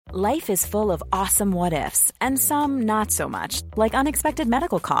Life is full of awesome what-ifs, and some not so much, like unexpected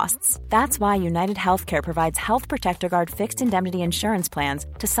medical costs. That's why United Healthcare provides Health Protector Guard fixed indemnity insurance plans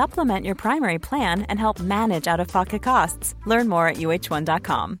to supplement your primary plan and help manage out-of-pocket costs. Learn more at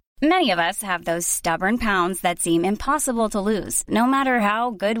UH1.com. Many of us have those stubborn pounds that seem impossible to lose, no matter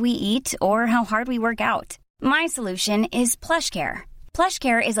how good we eat or how hard we work out. My solution is PlushCare.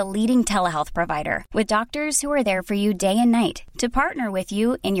 PlushCare is a leading telehealth provider with doctors who are there for you day and night to partner with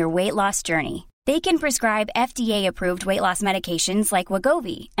you in your weight loss journey. They can prescribe FDA-approved weight loss medications like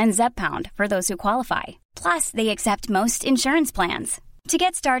Wegovy and Zepbound for those who qualify. Plus, they accept most insurance plans. To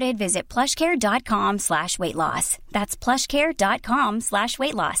get started, visit plushcare.com/weightloss. That's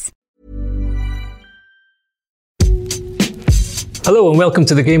plushcare.com/weightloss. Hello and welcome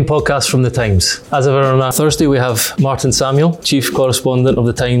to the Game Podcast from The Times. As ever on a Thursday we have Martin Samuel, Chief Correspondent of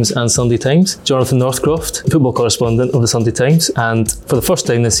The Times and Sunday Times, Jonathan Northcroft, Football Correspondent of The Sunday Times, and for the first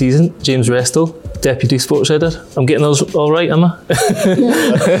time this season, James Restall, Deputy Sports Editor. I'm getting those all right, am I?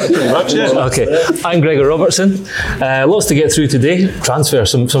 Yeah. Okay. I'm Gregor Robertson. Lots to get through today. Transfer,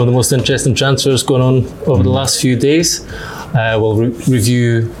 some of the most interesting transfers going on over the last few days. We'll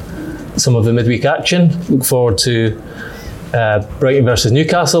review some of the midweek action. Look forward to Brighton versus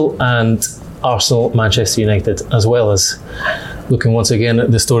Newcastle and Arsenal Manchester United, as well as looking once again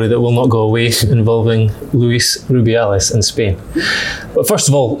at the story that will not go away involving Luis Rubiales in Spain. But first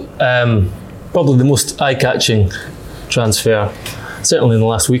of all, probably the most eye-catching transfer, certainly in the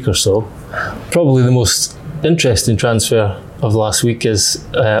last week or so, probably the most interesting transfer of the last week is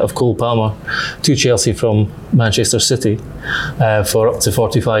of Cole Palmer to Chelsea from Manchester City for up to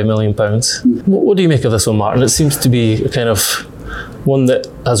 £45 million. What do you make of this one, Martin? It seems to be a kind of one that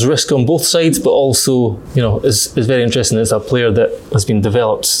has risk on both sides, but also, you know, is very interesting. It's a player that has been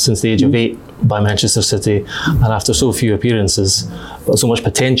developed since the age of 8 by Manchester City, and after so few appearances, but so much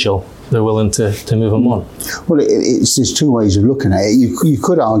potential, they're willing to move him on. Well, there's two ways of looking at it. You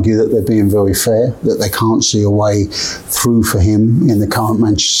could argue that they're being very fair, that they can't see a way through for him in the current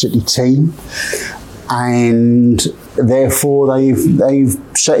Manchester City team, and therefore they've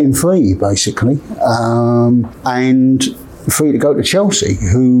set him free, basically, and free to go to Chelsea,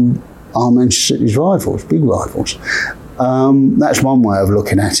 who are Manchester City's rivals, big rivals. That's one way of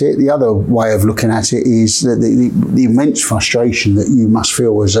looking at it. The other way of looking at it is that the immense frustration that you must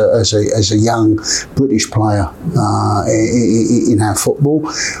feel as a young British player in our football,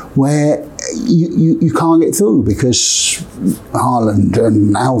 where you can't get through because Haaland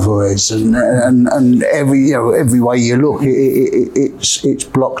and Alvarez and every way you look, it's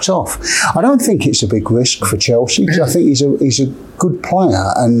blocked off. I don't think it's a big risk for Chelsea. I think he's a good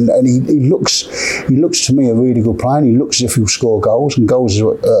player, and he looks to me a really good player. And he looks as if he'll score goals, and goals is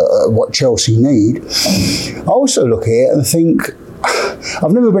what Chelsea need. I also look at it and think,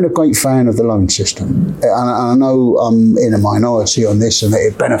 I've never been a great fan of the loan system, and I know I'm in a minority on this, and that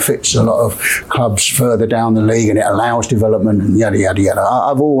it benefits a lot of clubs further down the league and it allows development and yada yada yada.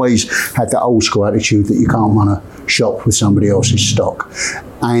 I've always had that old school attitude that you can't run a shop with somebody else's stock,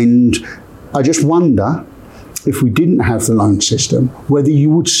 and I just wonder if we didn't have the loan system, whether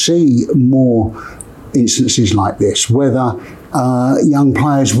you would see more instances like this, whether good young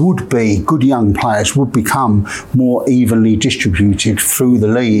players would become more evenly distributed through the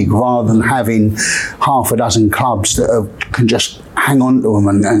league, rather than having half a dozen clubs that can just hang on to them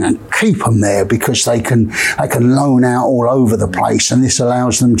and keep them there because they can loan out all over the place, and this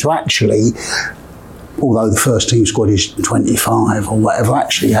allows them to actually, although the first team squad is 25 or whatever,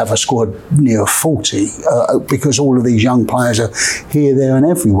 actually have a squad near 40 because all of these young players are here, there and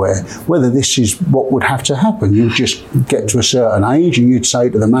everywhere. Whether this is what would have to happen, you just get to a certain age and you'd say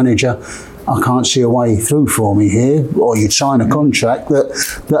to the manager, I can't see a way through for me here, or you'd sign a contract that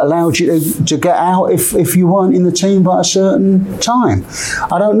allowed you to get out if you weren't in the team by a certain time.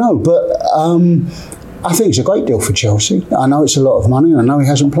 I don't know, but I think it's a great deal for Chelsea. I know it's a lot of money, and I know he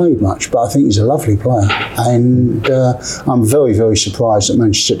hasn't played much, but I think he's a lovely player. And I'm very, very surprised that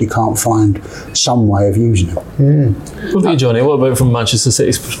Manchester City can't find some way of using him. What about you, Johnny? What about from Manchester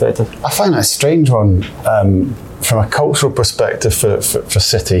City's perspective? I find that a strange one from a cultural perspective for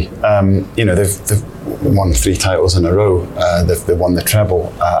City. They've won 3 titles in a row. They've won the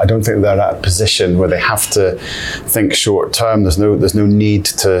treble. I don't think they're at a position where they have to think short term. There's no need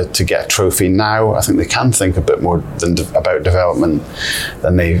to get a trophy now. I think they can think a bit more about development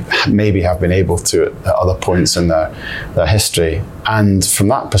than they maybe have been able to at other points in their history. And from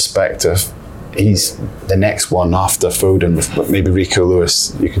that perspective, he's the next one after Foden, with maybe Rico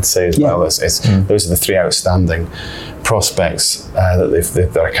Lewis, you could say as well. Those are the 3 outstanding prospects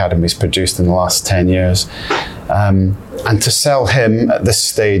that their academy's produced in the last 10 years. And to sell him at this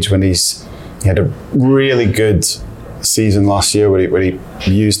stage when he had a really good season last year where he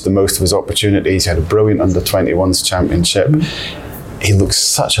used the most of his opportunities, he had a brilliant under-21s championship. He looks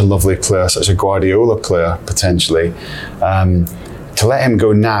such a lovely player, such a Guardiola player potentially. To let him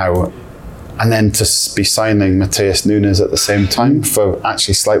go now and then to be signing Matheus Nunes at the same time for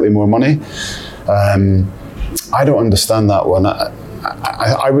actually slightly more money, I don't understand that one.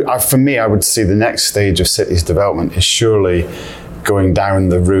 For me, I would see the next stage of City's development is surely going down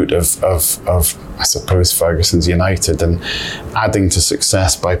the route of I suppose Ferguson's United and adding to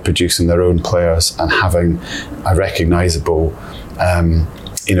success by producing their own players and having a recognisable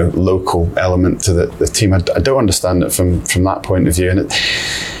local element to the team. I don't understand it from that point of view. And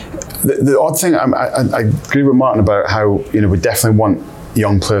the odd thing, I agree with Martin about how we definitely want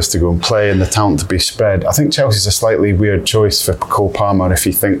young players to go and play and the talent to be spread. I think Chelsea's a slightly weird choice for Cole Palmer if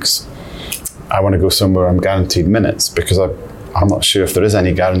he thinks, I want to go somewhere I'm guaranteed minutes, because I'm not sure if there is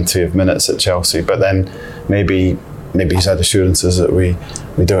any guarantee of minutes at Chelsea, but then maybe he's had assurances that we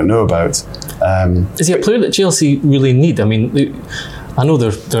don't know about. Is he a player that Chelsea really need? I mean, I know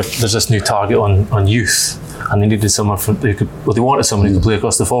there's this new target on youth, and they needed someone they wanted someone who could play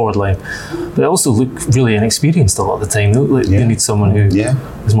across the forward line, but they also look really inexperienced a lot of the time. They need someone who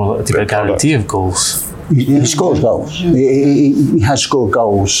is more likely to get a guarantee of goals. He scores goals. He has scored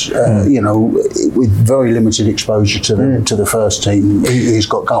goals. With very limited exposure to the first team, he's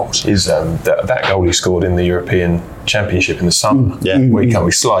got goals. That goal he scored in the European Championship in the summer, where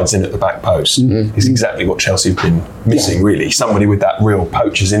he slides in at the back post, is exactly what Chelsea have been missing. Really, somebody with that real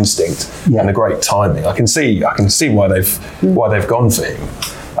poacher's instinct and a great timing. I can see why they've gone for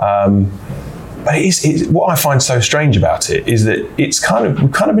him. But what I find so strange about it is that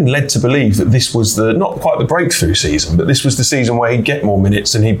we've kind of been led to believe that this was not quite the breakthrough season, but this was the season where he'd get more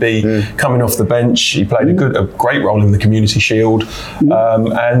minutes and he'd be coming off the bench. He played a great role in the Community Shield,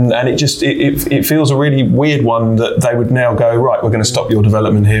 and it feels a really weird one that they would now go, right, we're going to stop your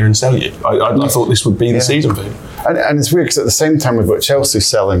development here and sell you. I thought this would be the season for him. And it's weird because at the same time we've got Chelsea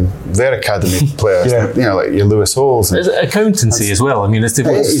selling their academy players, like your Lewis Halls. There's accountancy as well. I mean, we've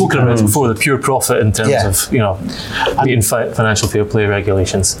spoken about it before, the pure profit in terms of meeting financial fair play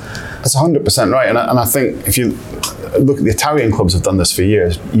regulations. That's 100% right. And I think if you look at the Italian clubs have done this for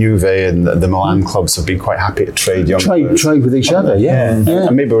years. Juve and the Milan clubs have been quite happy to trade young players. Trade with each other,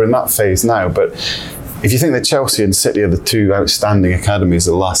 And maybe we're in that phase now, but if you think that Chelsea and City are the two outstanding academies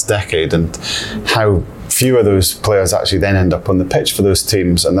of the last decade, and how few of those players actually then end up on the pitch for those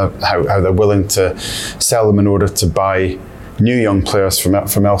teams, and how they're willing to sell them in order to buy new young players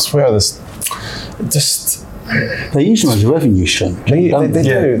from elsewhere, there's just... They use them as a revenue stream. They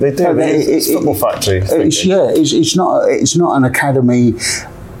do. It's football factory. It's not an academy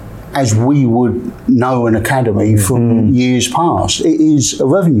as we would know an academy from years past. It is a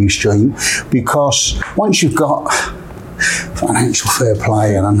revenue stream, because once you've got financial fair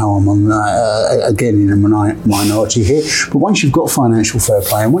play, and I know I'm on again in a minority here, but once you've got financial fair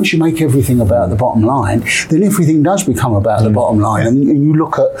play and once you make everything about the bottom line, then everything does become about the bottom line. And you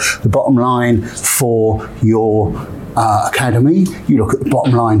look at the bottom line for your academy, you look at the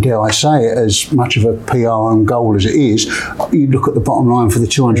bottom line, dare I say it, as much of a PR own goal as it is, you look at the bottom line for the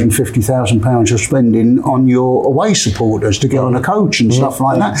 £250,000 you're spending on your away supporters to get on a coach and stuff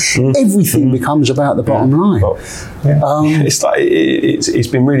like that. Everything becomes about the bottom line. It's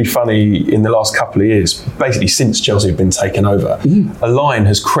been really funny in the last couple of years, basically since Chelsea have been taken over. A line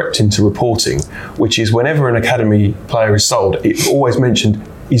has crept into reporting, which is whenever an academy player is sold, it's always mentioned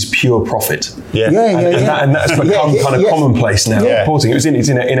is pure profit. And that's become kind of commonplace now. Reporting. It's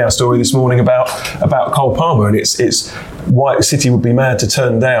in our story this morning about Cole Palmer, and it's why City would be mad to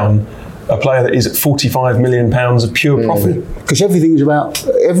turn down a player that is at £45 million of pure profit. Because everything is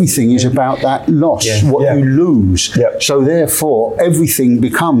about that loss, what you lose. So therefore, everything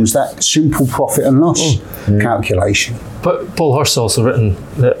becomes that simple profit and loss calculation. But Paul Hurst's also written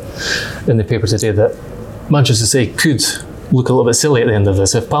that in the paper today that Manchester City could look a little bit silly at the end of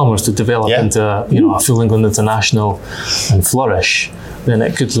this. If Palmer was to develop into a full England international and flourish, then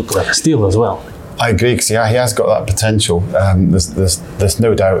it could look like a steal as well. I agree, because he has got that potential. There's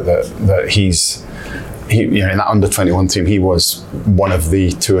no doubt that he's in that under-21 team, he was one of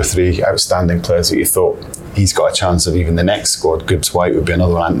the two or three outstanding players that you thought he's got a chance of even the next squad. Gibbs White would be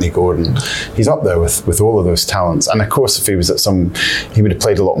another one, Anthony Gordon. He's up there with all of those talents. And of course, if he was at he would have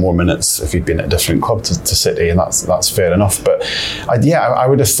played a lot more minutes if he'd been at a different club to City, and that's fair enough. But I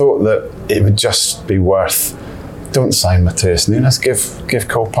would have thought that it would just be worth, don't sign Matheus Nunes, give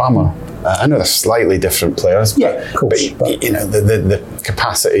Cole Palmer I know they're slightly different players, of course, but you know, the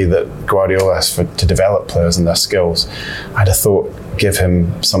capacity that Guardiola has to develop players and their skills, I'd have thought give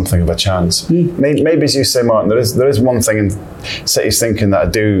him something of a chance. Maybe as you say, Martin, there is one thing in City's thinking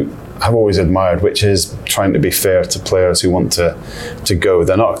that I've always admired, which is trying to be fair to players who want to go.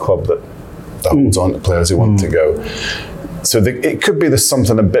 They're not a club that holds on to players who want to go. So it could be there's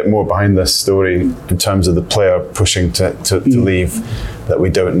something a bit more behind this story in terms of the player pushing to leave that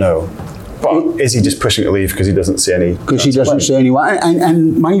we don't know. But is he just pushing to leave because he doesn't see any? Because he doesn't see any way.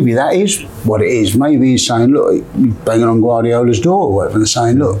 And maybe that is what it is. Maybe he's saying, look, banging on Guardiola's door or whatever, and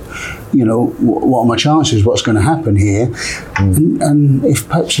saying, look, you know, what are my chances? What's going to happen here? And if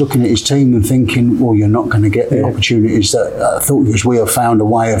Pep's looking at his team and thinking, well, you're not going to get the opportunities that I thought, because we have found a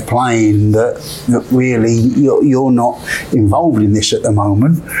way of playing that really you're not involved in this at the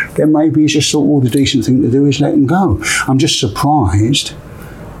moment, then maybe he's just thought, well, the decent thing to do is let him go. I'm just surprised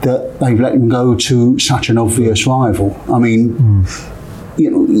that they've let him go to such an obvious rival. I mean,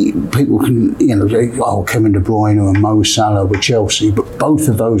 you know, people can, you know, Kevin De Bruyne and Mo Salah with Chelsea, but both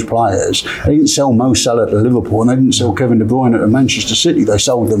of those players, they didn't sell Mo Salah to Liverpool and they didn't sell Kevin De Bruyne to Manchester City. They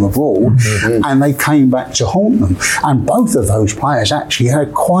sold them abroad and they came back to haunt them. And both of those players actually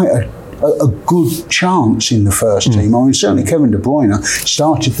had quite a good chance in the first team. I mean, certainly Kevin De Bruyne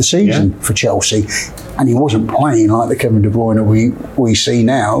started the season for Chelsea and he wasn't playing like the Kevin De Bruyne we see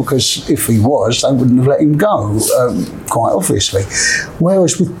now, because if he was, they wouldn't have let him go, quite obviously.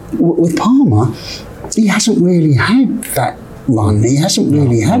 Whereas with Palmer, he hasn't really had that run. He hasn't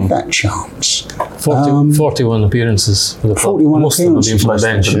really had that chance. 41 appearances for the club. 41 most appearances. Of them have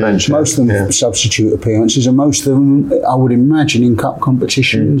been from the bench. Most of them substitute appearances, and most of them, I would imagine, in cup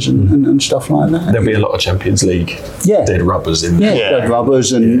competitions and stuff like that. There'll be a lot of Champions League dead rubbers in there. Dead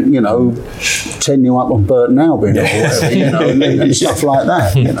rubbers and, you know, 10-0 up on Burton Albion or whatever, you know, and stuff like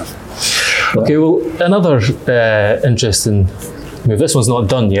that, you know. Okay, well, another interesting move. This one's not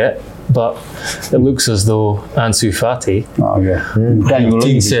done yet, but it looks as though Ansu Fati,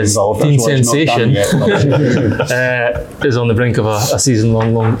 Team sensation, is on the brink of a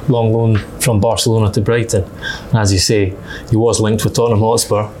season-long loan from Barcelona to Brighton. And as you say, he was linked with Tottenham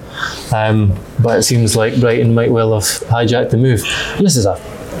Hotspur, but it seems like Brighton might well have hijacked the move. And this is a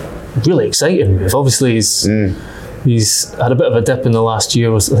really exciting move. Obviously, he's had a bit of a dip in the last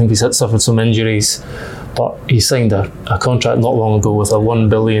year. I think he's suffered some injuries. But he signed a contract not long ago with a €1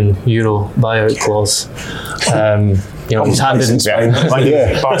 billion buyout clause. You know, he was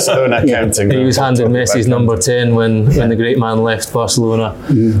handed Barcelona counting. He was handed Messi's number 10 when the great man left Barcelona.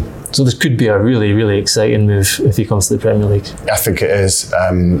 So this could be a really, really exciting move if he comes to the Premier League. I think it is,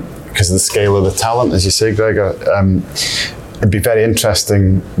 because of the scale of the talent, as you say, Gregor. It'd be very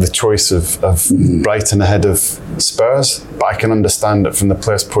interesting, the choice of Brighton ahead of Spurs, but I can understand it from the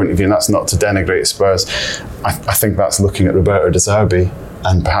player's point of view, and that's not to denigrate Spurs. I think that's looking at Roberto De Zerbi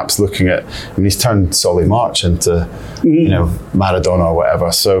and perhaps looking at, I mean, he's turned Solly March into, you know, Maradona or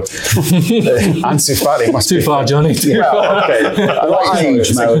whatever. So Ansu Fati must be too far, Johnny. Well, okay. What age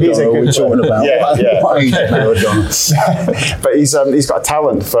Maradona are we talking about? What age Maradona? But he's got a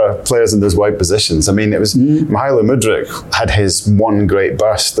talent for players in those wide positions. I mean, it was Mykhailo Mudryk had his one great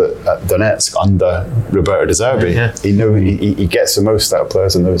burst at Donetsk under Roberto De Zerbi. He gets the most out of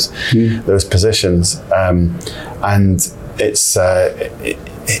players in those positions, and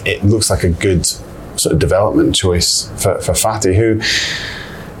it looks like a good sort of development choice for Fati, who,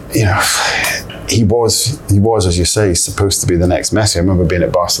 you know, he was, as you say, supposed to be the next Messi. I remember being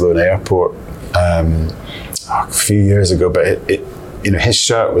at Barcelona airport a few years ago, but you know, his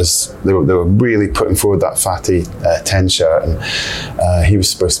shirt was, they were really putting forward that Fati 10 shirt, and he was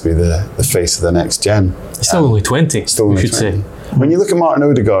supposed to be the face of the next gen. He's still only 20, we should say. When you look at Martin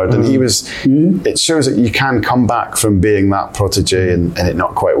Odegaard, and it shows that you can come back from being that protege and it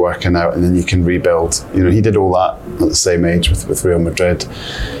not quite working out, and then you can rebuild. You know, he did all that at the same age with Real Madrid,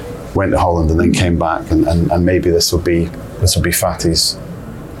 went to Holland and then came back, and maybe this will be Fati's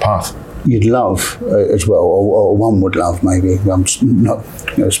path. You'd love as well, or one would love, maybe, I'm not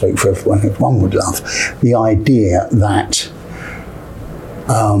going to speak for everyone, one would love the idea that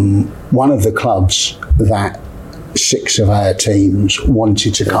one of the clubs that 6 of our teams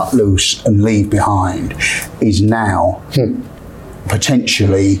wanted to cut loose and leave behind is now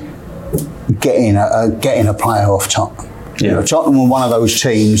potentially getting a player off Tottenham. You know, Tottenham were one of those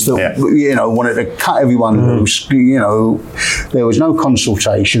teams that you know, wanted to cut everyone loose. You know, there was no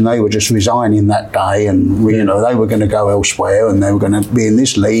consultation. They were just resigning that day, and you know, they were going to go elsewhere, and they were going to be in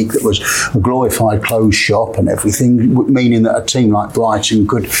this league that was a glorified closed shop and everything, meaning that a team like Brighton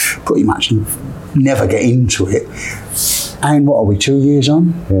could pretty much never get into it. And what are we, 2 years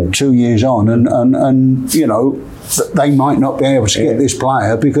on? 2 years on, and you know, they might not be able to get this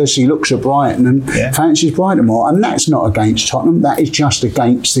player because he looks at Brighton and fancies Brighton more. And that's not against Tottenham, that is just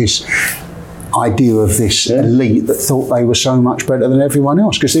against this idea of this elite that thought they were so much better than everyone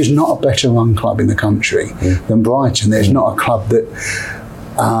else, because there's not a better run club in the country than Brighton. There's not a club that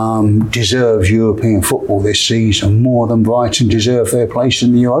deserves European football this season more than Brighton deserve their place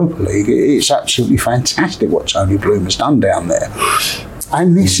in the Europa League. It's absolutely fantastic what Tony Bloom has done down there.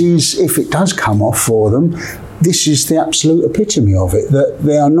 And this is, if it does come off for them, this is the absolute epitome of it, that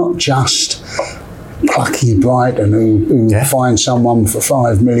they are not just plucky Brighton who find someone for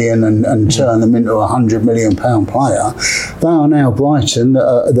 5 million and turn them into a £100 million player. They are now Brighton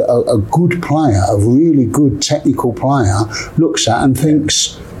that a good player, a really good technical player, looks at and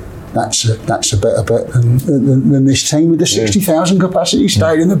thinks, that's a better bet than this team with the 60,000 capacity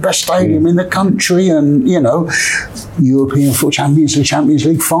stadium, the best stadium in the country, and, you know, European football Champions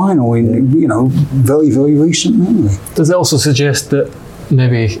League final in, you know, very, very recent memory. Does it also suggest that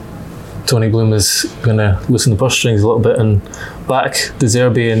maybe Tony Bloom is going to loosen the purse strings a little bit and back De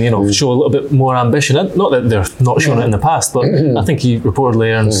Zerbi and, you know, show a little bit more ambition? Not that they're not shown it in the past, but I think he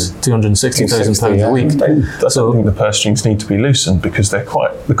reportedly earns £260,000 a week. I don't think the purse strings need to be loosened because they're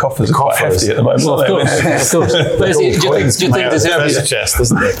the coffers are quite hefty at the moment. Well, of course. But do you think De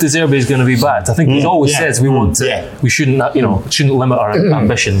Zerbi is going to be backed? I think he always says we shouldn't limit our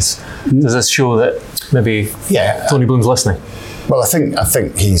ambitions. Does this show that maybe Tony Bloom's listening? Well, I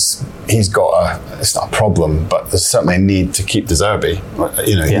think he's got it's not a problem, but there's certainly a need to keep De Zerbi.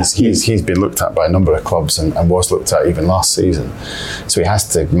 You know, he's been looked at by a number of clubs and was looked at even last season. So he has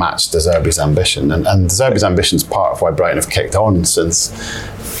to match De Zerbi's ambition, and De Zerbi's ambition is part of why Brighton have kicked on since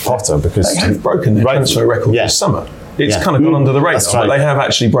Potter, because they've broken their transfer record this summer. It's kind of gone under the radar, but they have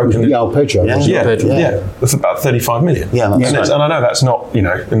actually broken it. Pedro. That's about 35 million. And I know that's not, you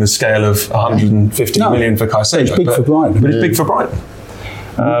know, in the scale of 150 million for Caicedo. It's big for Brighton. But it's big for Brighton.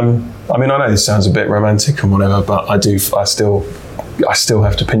 I mean, I know this sounds a bit romantic and whatever, but I still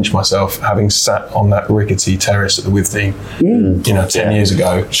have to pinch myself, having sat on that rickety terrace at the Withdean, 10 years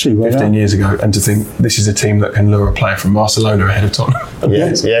ago, 15 years ago, and to think this is a team that can lure a player from Barcelona ahead of Tottenham.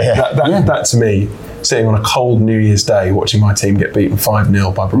 That to me, sitting on a cold New Year's Day, watching my team get beaten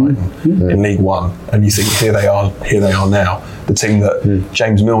 5-0 by Brighton in League One, and you think, here they are now, the team that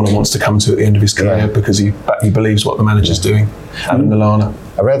James Milner wants to come to at the end of his career because he believes what the manager's doing. Adam Lallana.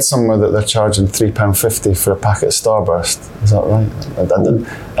 I read somewhere that they're charging £3.50 for a packet of Starburst. Is that right?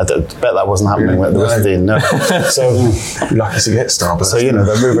 I bet that wasn't happening with the Withdean. No. So you're lucky to get Starburst. So, you know,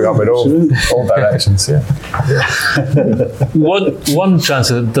 they're moving up in all directions. One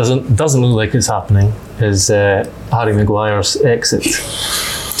transfer that doesn't look like it's happening is Harry Maguire's exit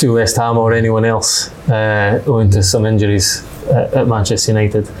to West Ham or anyone else owing to some injuries at Manchester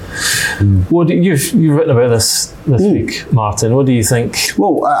United. What you've written about this week, Martin? What do you think?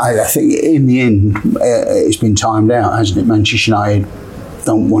 Well, I think in the end it's been timed out, hasn't it? Manchester United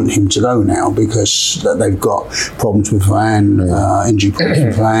don't want him to go now because they've got problems with Varane, injury problems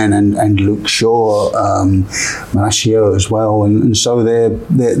with Varane and Luke Shaw, Malacia as well, and so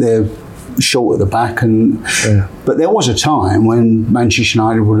they're short at the back, but there was a time when Manchester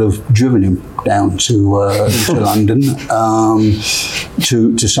United would have driven him down to London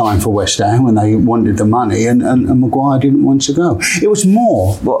to sign for West Ham when they wanted the money, and Maguire didn't want to go. It was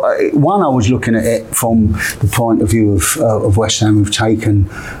more, one, I was looking at it from the point of view of West Ham, who've taken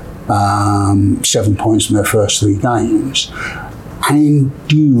 7 points from their first 3 games, and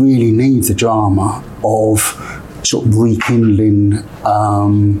do you really need the drama of sort of rekindling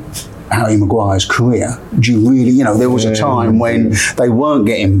Harry Maguire's career? Do you really, you know, there was a time when they weren't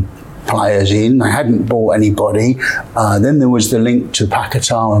getting players in, they hadn't bought anybody. Then there was the link to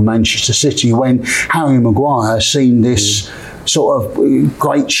Paquetá and Manchester City when Harry Maguire seemed this sort of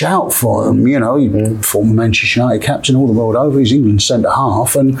great shout for them. You know, former Manchester United captain all the world over, he's England's centre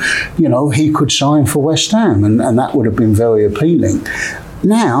half, and, you know, he could sign for West Ham, and that would have been very appealing.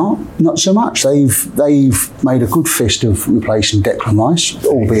 Now, not so much. They've made a good fist of replacing Declan Rice,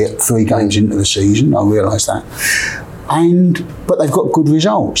 albeit 3 games into the season. I realise that. But they've got good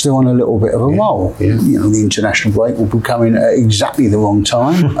results. They're on a little bit of a roll. You know, the international break will be coming at exactly the wrong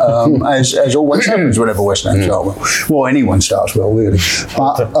time, as always happens whenever West Ham start well. Well, anyone starts well, really.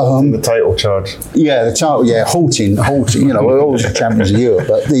 But the title charge. Yeah, the title. Yeah, halting. You know, we're always the champions of Europe,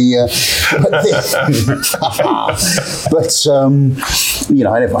 you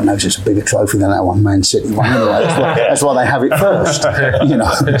know, everyone knows it's a bigger trophy than that one Man City one. Anyway, that's why they have it first. You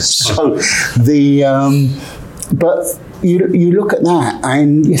know, so but you look at that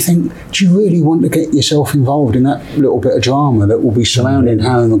and you think, do you really want to get yourself involved in that little bit of drama that will be surrounding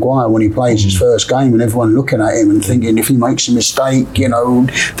Harry Maguire when he plays his first game, and everyone looking at him and thinking, if he makes a mistake,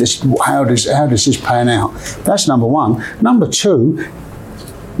 how does this pan out? That's number one. Number two,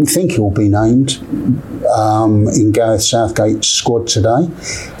 we think he'll be named in Gareth Southgate's squad today.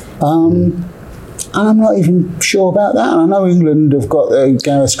 And I'm not even sure about that. And I know England have got,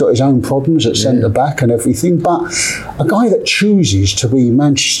 Gareth's got his own problems at centre-back and everything, but a guy that chooses to be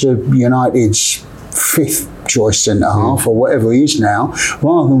Manchester United's fifth choice centre-half or whatever he is now,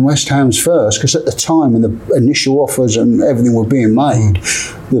 rather than West Ham's first, because at the time when the initial offers and everything were being made,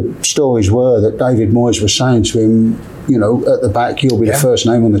 the stories were that David Moyes was saying to him, at the back, you'll be the first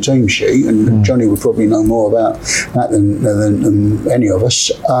name on the team sheet, and Johnny would probably know more about that than any of us.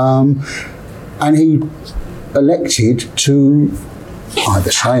 And he elected to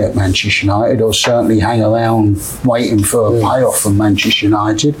either stay at Manchester United or certainly hang around waiting for a payoff from Manchester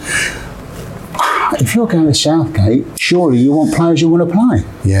United. If you're going to Southgate, surely you want players you want to play.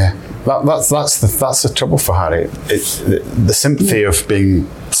 Yeah, that's the trouble for Harry. The sympathy of being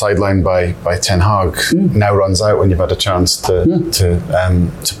sidelined by Ten Hag now runs out when you've had a chance to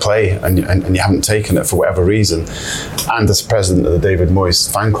play and you haven't taken it for whatever reason. And as president of the David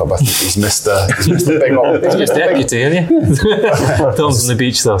Moyes fan club, I think he's missed a big opportunity. He's just deputy, isn't he? Tom's on the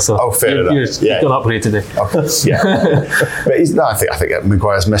beach though, so fair enough. You've gone up here today. But I think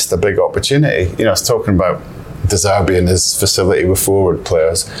Maguire's missed a big opportunity. I was talking about De Zerbi and his facility with forward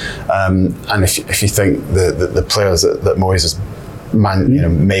players, and if you think the players that Moyes has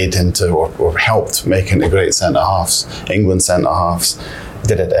made into or helped make into great centre halves, England centre halves,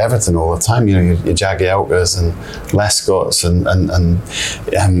 did it at Everton all the time. Your Jagielkas and Lescots and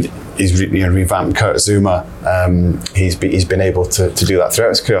he's revamped Kurt Zouma. He's been able to do that throughout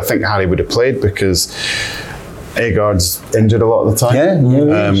his career. I think Harry would have played because Agard's injured a lot of the time.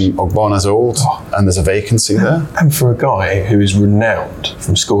 Ogbona's old, and there's a vacancy there. And for a guy who is renowned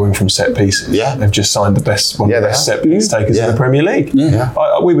from scoring from set pieces, they've just signed one of the best set piece takers in the Premier League.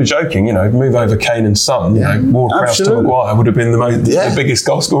 We were joking, move over Kane and Son. Ward-Prowse to Maguire would have been the biggest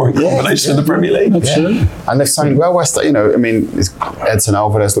goal scoring combination in the Premier League. Absolutely. And they've signed well. Edson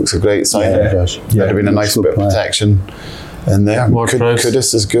Alvarez looks a great signing. There'd have been a nice bit of protection in there.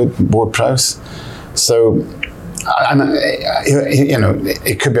 Kudus is good. Ward-Prowse. So. And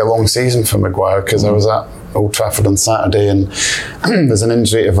it could be a long season for Maguire, because I was at Old Trafford on Saturday and there's an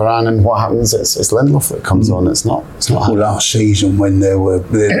injury to Varane, and what happens? It's Lindelof that comes on. It's not. Well, last season when there were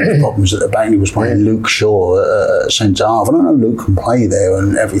problems at the back, he was playing Luke Shaw at centre half. I don't know, Luke can play there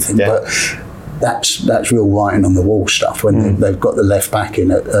and everything, but that's real writing on the wall stuff when they've got the left back in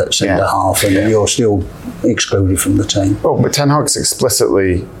at centre half and you're still excluded from the team. Well, but Ten Hag's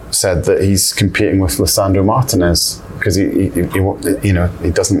explicitly said that he's competing with Lisandro Martinez because he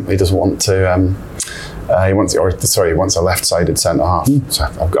doesn't want to. He wants a left-sided centre half. So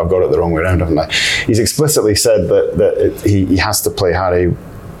I've got it the wrong way around, haven't I? He's explicitly said that he has to play Harry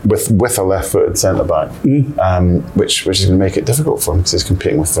with a left-footed centre back, which is going to make it difficult for him because he's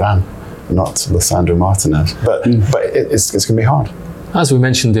competing with Varane, not Lisandro Martinez. But it's going to be hard. As we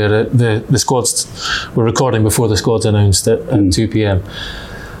mentioned there, the squads, we're recording before the squad's announced at 2 p.m.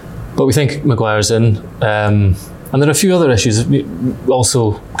 But we think Maguire's in. And there are a few other issues.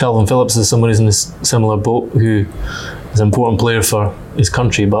 Also, Calvin Phillips is someone who's in this similar boat, who is an important player for his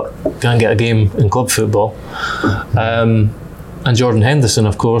country but can't get a game in club football. And Jordan Henderson,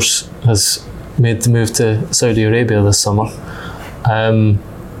 of course, has made the move to Saudi Arabia this summer.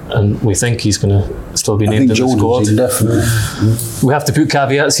 And we think he's going to still be named in the squad. Definitely. We have to put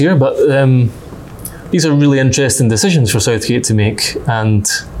caveats here, but these are really interesting decisions for Southgate to make. And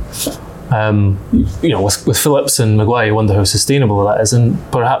with Phillips and Maguire, you wonder how sustainable that is. And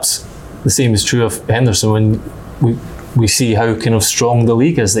perhaps the same is true of Henderson when we see how kind of strong the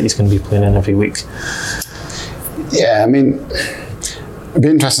league is that he's going to be playing in every week. Yeah, I mean, it'd be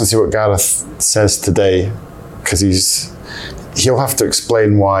interesting to see what Gareth says today, because he'll have to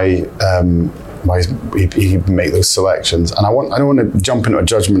explain why he make those selections. And I don't want to jump into a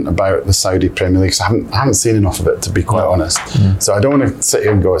judgment about the Saudi Premier League, because I haven't seen enough of it, to be quite honest. So I don't want to sit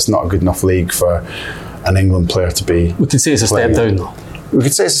here and go, it's not a good enough league for an England player to be. We could say it's a step down, though. We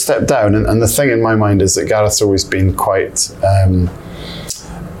could say it's a step down, and the thing in my mind is that Gareth's always been quite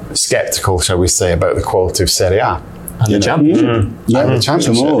sceptical, shall we say, about the quality of Serie A. And the Championship. And the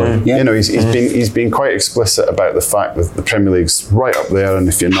Championship. He's been quite explicit about the fact that the Premier League's right up there, and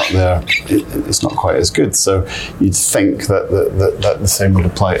if you're not there, it's not quite as good. So you'd think that the same would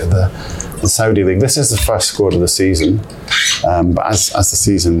apply to the Saudi League. This is the first squad of the season. But as the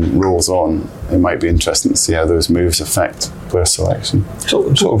season rolls on, it might be interesting to see how those moves affect player selection.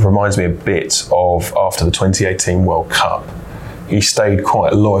 Sort of reminds me a bit of after the 2018 World Cup. He stayed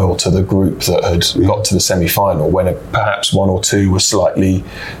quite loyal to the group that had got to the semi-final when perhaps one or two were slightly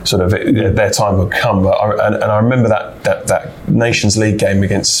sort of their time had come. But I remember that Nations League game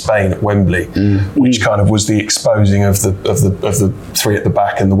against Spain at Wembley, which kind of was the exposing of the three at the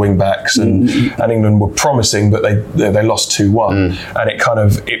back and the wing backs, and England were promising, but they lost 2-1, and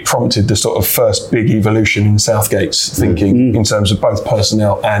it prompted the sort of first big evolution in Southgate's thinking in terms of both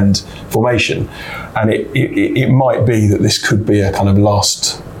personnel and formation. And it might be that this could be a kind of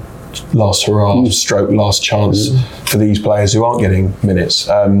last hurrah, stroke last chance for these players who aren't getting minutes.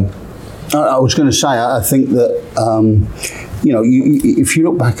 I was going to say, I think that if you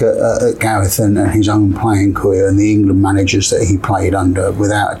look back at Gareth and his own playing career and the England managers that he played under,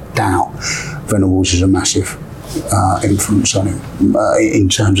 without a doubt, Venables is a massive influence on him in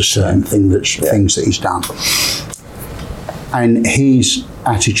terms of certain things that he's done. And his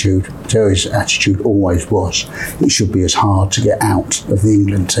attitude, Terry's attitude always was, it should be as hard to get out of the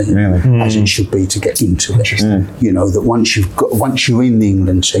England team as it should be to get into it. That once you're in the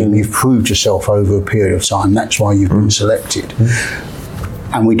England team, you've proved yourself over a period of time. That's why you've been selected.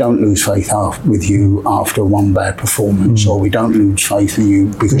 And we don't lose faith with you after one bad performance, or we don't lose faith in you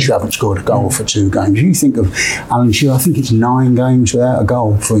because you haven't scored a goal for 2 games. You think of Alan Shearer, I think it's 9 games without a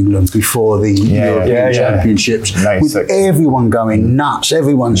goal for England before the European Championships, with everyone going nuts,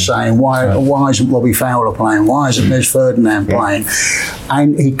 everyone saying, why isn't Robbie Fowler playing? Why isn't Les Ferdinand playing?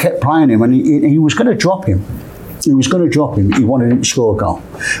 And he kept playing him, and he was going to drop him. He was going to drop him. He wanted him to score a goal.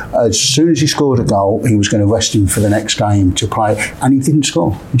 As soon as he scored a goal, he was going to rest him for the next game to play, and he didn't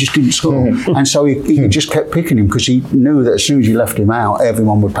score. He just didn't score. And so he just kept picking him because he knew that as soon as you left him out,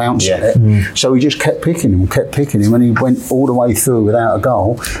 everyone would pounce at it. So he just kept picking him, and he went all the way through without a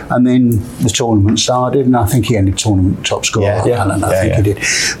goal. And then the tournament started, and I think he ended tournament top scorer. I think he did.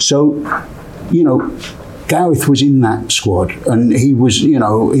 So, Gareth was in that squad, and he was,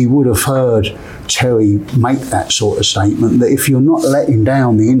 he would have heard Terry make that sort of statement that if you're not letting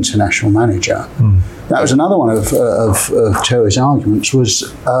down the international manager, that was another one of Terry's arguments,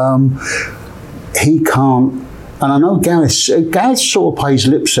 was he can't. And I know Gareth sort of pays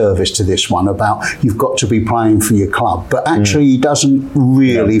lip service to this one about you've got to be playing for your club, but actually he doesn't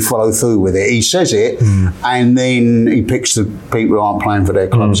really follow through with it. He says it, and then he picks the people who aren't playing for their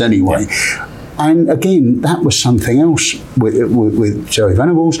clubs anyway. And again, that was something else with Terry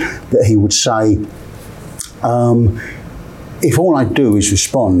Venables, that he would say, if all I do is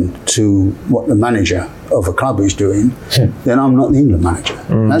respond to what the manager of a club is doing, then I'm not the England manager.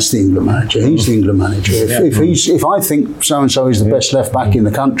 That's the England manager. He's the England manager. If I think so-and-so is the best left-back in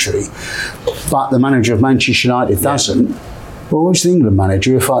the country, but the manager of Manchester United doesn't, well, who's the England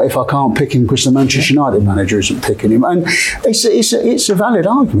manager if I can't pick him because the Manchester United manager isn't picking him? And it's a valid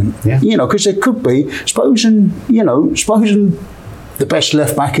argument, because there could be, supposing the best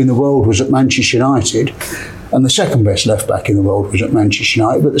left back in the world was at Manchester United, and the second best left back in the world was at Manchester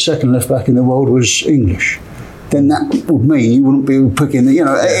United, but the second left back in the world was English. Then that would mean you wouldn't be picking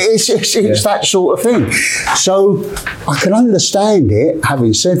it's that sort of thing. So I can understand it.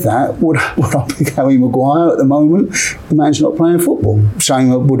 Having said that, would I pick Harry Maguire at the moment? The man's not playing football.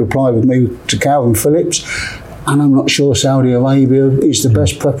 Same would apply with me to Calvin Phillips. And I'm not sure Saudi Arabia is the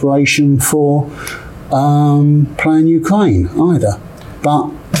best preparation for playing Ukraine either.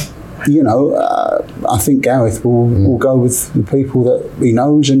 But I think Gareth will go with the people that he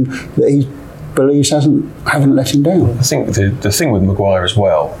knows and that he believes haven't let him down. I think the thing with Maguire as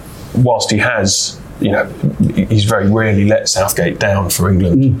well, whilst he has, he's very rarely let Southgate down for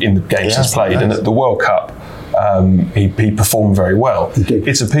England in the games he's played, and at the World Cup, he performed very well.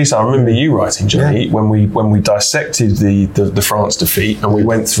 It's a piece I remember you writing, Johnny, when we dissected the France defeat, and we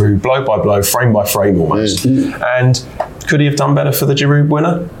went through blow by blow, frame by frame almost. And could he have done better for the Giroud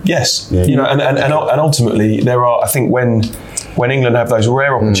winner? Yes. And ultimately there are, I think, when England have those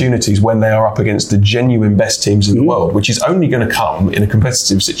rare opportunities when they are up against the genuine best teams in the world, which is only going to come in a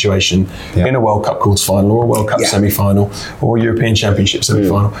competitive situation in a World Cup quarter-final or a World Cup semi-final or a European Championship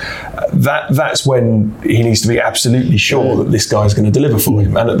semi-final, that's when he needs to be absolutely sure that this guy is going to deliver for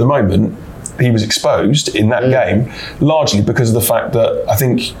him. And at the moment, he was exposed in that game largely because of the fact that I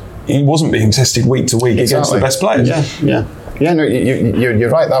think he wasn't being tested week to week against the best players. No, you're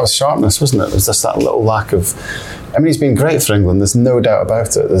right. That was sharpness, wasn't it? It was just that little lack of. I mean, he's been great for England. There's no doubt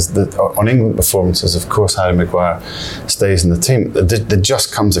about it. On England performances, of course, Harry Maguire stays in the team. There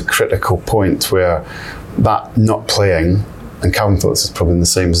just comes a critical point where that not playing, and Calvin Phillips is probably in the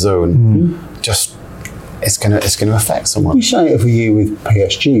same zone, just it's going to affect someone. We say it every year with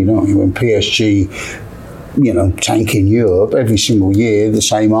PSG, don't we? When PSG, tank in Europe, every single year the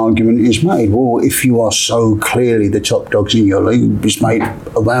same argument is made. Well, if you are so clearly the top dogs in your league, it's made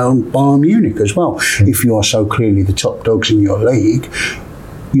around Bayern Munich as well. If you are so clearly the top dogs in your league,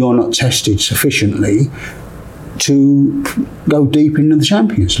 you're not tested sufficiently to go deep into the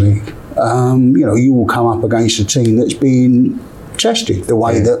Champions League. You will come up against a team that's been tested the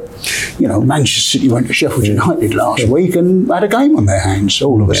way that, Manchester City went to Sheffield United last week and had a game on their hands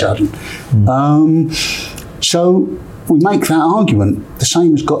all of a sudden. So we make that argument. The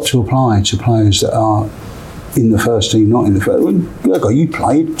same has got to apply to players that are in the first team, not in the first. Well, you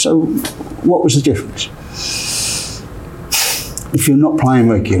played, so what was the difference? If you're not playing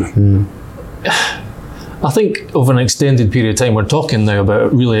regularly. I think over an extended period of time, we're talking now about a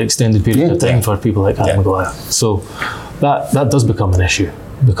really extended period of time for people like Harry Maguire. So that does become an issue,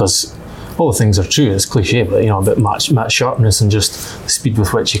 because all the things are true. It's cliche, but about match sharpness and just the speed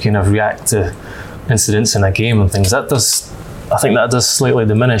with which you kind of react to incidents in a game and things. I think that does slightly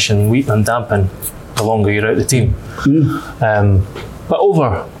diminish and weaken and dampen the longer you're out the team. But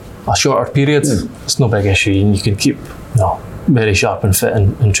over a shorter period, it's no big issue, and you can keep very sharp and fit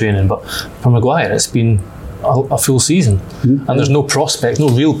in training. But for Maguire, it's been a full season, and there's no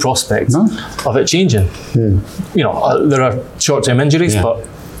real prospect of it changing. There are short-term injuries, but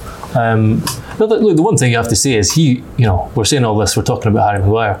the one thing you have to say is we're saying all this, we're talking about Harry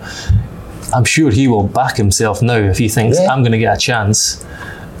Maguire. I'm sure he will back himself now if he thinks I'm going to get a chance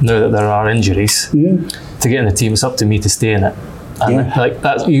now that there are injuries to get in the team. It's up to me to stay in it. And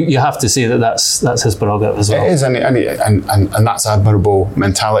that, you have to say that's his prerogative as well. It is, and that's admirable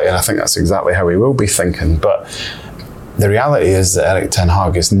mentality, and I think that's exactly how he will be thinking. But the reality is that Erik ten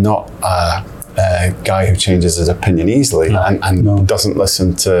Hag is not a guy who changes his opinion easily and doesn't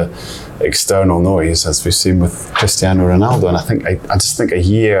listen to external noise, as we've seen with Cristiano Ronaldo. And I just think a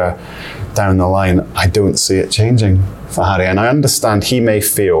year down the line, I don't see it changing for Harry. And I understand he may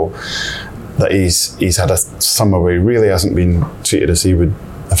feel that he's had a summer where he really hasn't been treated as he would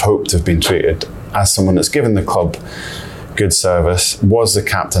have hoped to have been treated, as someone that's given the club good service, was the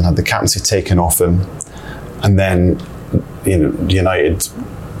captain, had the captaincy taken off him, and then United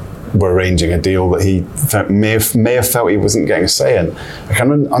were arranging a deal that he may have felt he wasn't getting a say in. I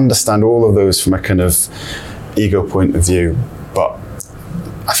can understand all of those from a kind of ego point of view, but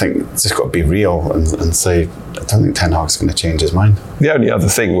I think it's just got to be real and say, I don't think Ten Hag's going to change his mind. The only other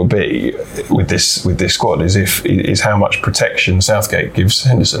thing would be with this squad is how much protection Southgate gives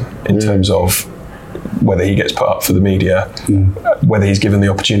Henderson in terms of whether he gets put up for the media, whether he's given the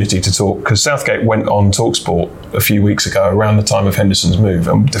opportunity to talk. Because Southgate went on TalkSport a few weeks ago around the time of Henderson's move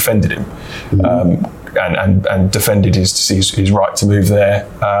and defended him, and defended his right to move there.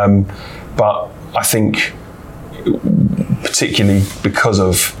 But I think, particularly because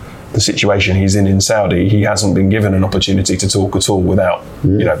of the situation he's in Saudi, he hasn't been given an opportunity to talk at all without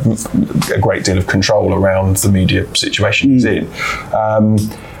a great deal of control around the media situation he's in.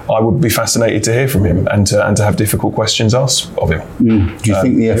 I would be fascinated to hear from him and to have difficult questions asked of him. Do you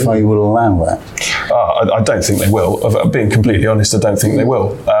think the FA will allow that? I don't think they will. Being completely honest, I don't think they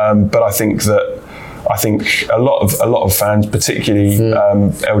will. But I think a lot of fans, particularly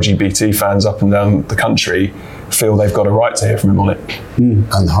LGBT fans up and down the country, feel they've got a right to hear from him on it. And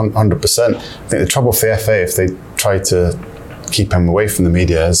 100%. I think the trouble for the FA, if they try to keep him away from the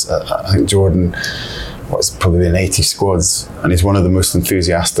media, is I think Jordan was probably in 80 squads, and he's one of the most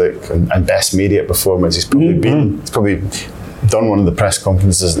enthusiastic and best media performers he's probably been. He's probably done one of the press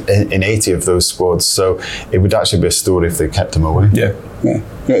conferences in 80 of those squads, so it would actually be a story if they kept him away. Yeah,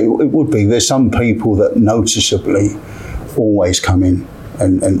 it would be. There's some people that noticeably always come in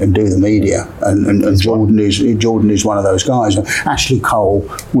and do the media, and Jordan is one of those guys. Ashley Cole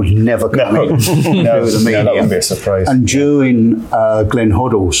would never come in and do the media. That would be a surprise. And during Glenn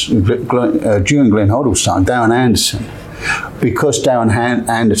Hoddle's time, Darren Anderson, because Darren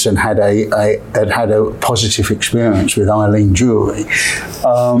Anderson had a positive experience with Eileen Drury,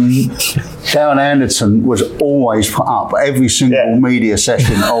 Darren Anderson was always put up every single media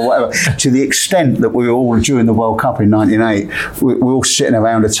session or whatever, to the extent that we were all, during the World Cup in '98, we were all sitting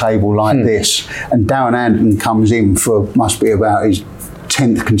around a table like this, and Darren Anderson comes in for, must be about his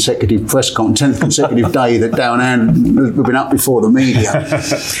 10th consecutive day that Darren Anderson has been up before the media,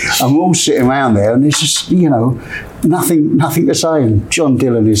 and we're all sitting around there, and it's just, nothing to say. And John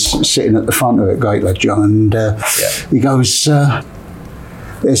Dillon is sitting at the front of it, great lad John, and he goes,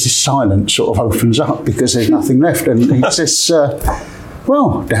 there's this silence sort of opens up because there's nothing left, and he says,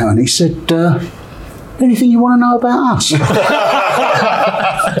 well, Darren, he said, anything you want to know about us?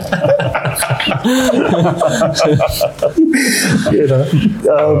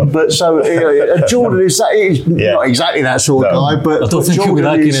 But so Jordan is not exactly that sort of guy, but I don't think he'll be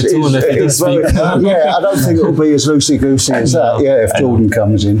that kind of tone if he does speak. Yeah, I don't think it'll be as loosey-goosey as that. Yeah, if Jordan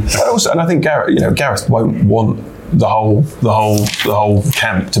comes in. And I think Gareth won't want the whole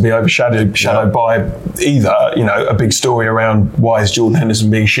camp to be overshadowed by either a big story around why is Jordan Henderson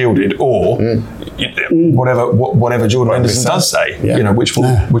being shielded or whatever Jordan Henderson does say, which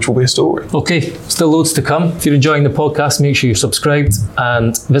will be a story. Okay, still loads to come. If you're enjoying the podcast, make sure you're subscribed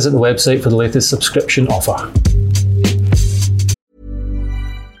and visit the website for the latest subscription offer.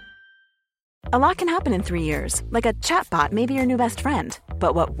 A lot can happen in 3 years, like a chatbot may be your new best friend.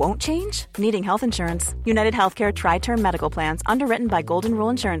 But what won't change? Needing health insurance. United Healthcare Tri-Term Medical Plans, underwritten by Golden Rule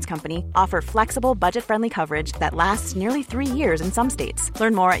Insurance Company, offer flexible, budget-friendly coverage that lasts nearly 3 years in some states.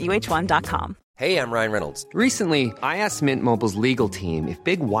 Learn more at uh1.com. Hey, I'm Ryan Reynolds. Recently, I asked Mint Mobile's legal team if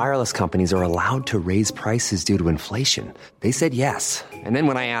big wireless companies are allowed to raise prices due to inflation. They said yes. And then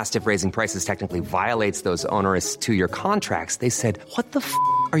when I asked if raising prices technically violates those onerous 2-year contracts, they said, "What the f***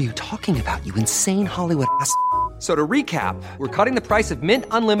 are you talking about, you insane Hollywood ass?" So to recap, we're cutting the price of Mint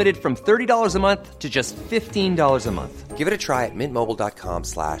Unlimited from $30 a month to just $15 a month. Give it a try at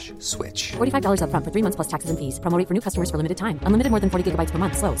mintmobile.com/switch. $45 up front for 3 months plus taxes and fees. Promo rate for new customers for limited time. Unlimited more than 40 gigabytes per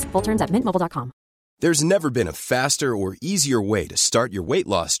month. Slows full terms at mintmobile.com. There's never been a faster or easier way to start your weight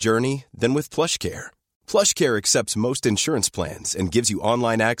loss journey than with PlushCare. PlushCare accepts most insurance plans and gives you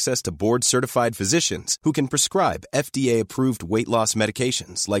online access to board-certified physicians who can prescribe FDA-approved weight loss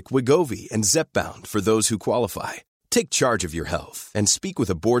medications like Wegovy and Zepbound for those who qualify. Take charge of your health and speak with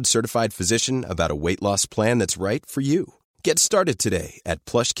a board-certified physician about a weight loss plan that's right for you. Get started today at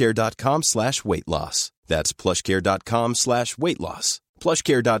plushcare.com/weight loss. That's plushcare.com/weight loss.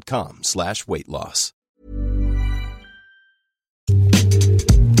 plushcare.com/weight loss.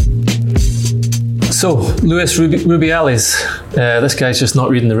 So, Luis Rubiales, this guy's just not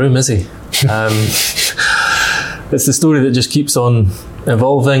reading the room, is he? It's the story that just keeps on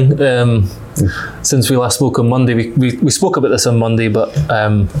evolving. Since we last spoke on Monday, we spoke about this on Monday, but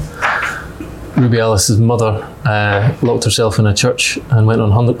Rubiales' mother locked herself in a church and went on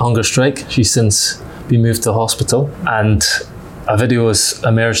hunger strike. She's since been moved to hospital, and a video has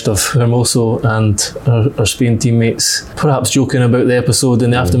emerged of Hermoso and her Spain teammates perhaps joking about the episode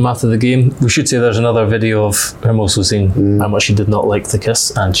in the aftermath of the game. We should say there's another video of Hermoso saying how much she did not like the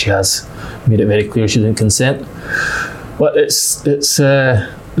kiss, and she has made it very clear she didn't consent. But it's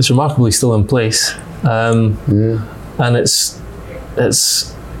remarkably still in place, and it's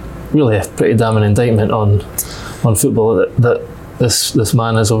really a pretty damning indictment on football that this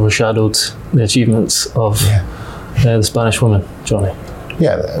man has overshadowed the achievements of the Spanish women, Johnny.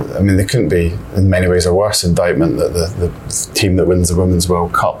 Yeah, I mean, there couldn't be in many ways a worse indictment that the team that wins the Women's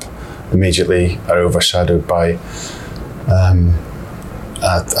World Cup immediately are overshadowed by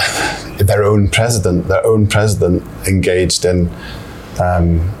their own president engaged in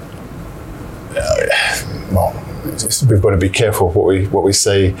we've got to be careful what we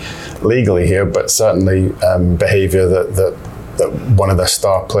say legally here, but certainly behaviour that one of their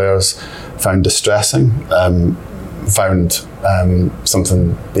star players found distressing, found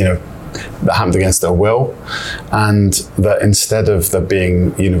something that happened against their will, and that instead of there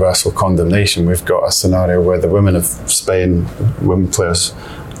being universal condemnation, we've got a scenario where the women of Spain, women players,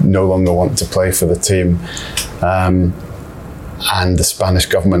 no longer want to play for the team, and the Spanish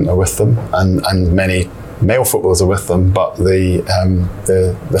government are with them, and many male footballers are with them, but the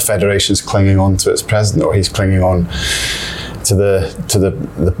federation's clinging on to its president, or he's clinging on to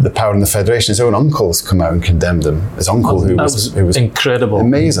the power in the federation. His own uncle's come out and condemned him. His uncle, who was incredible,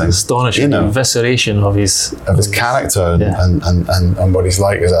 amazing, astonishing, evisceration of his character and what he's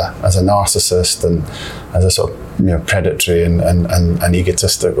like as a narcissist and as a sort of predatory and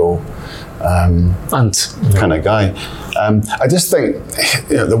egotistical kind of guy. I just think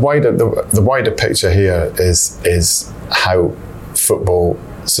the wider picture here is how football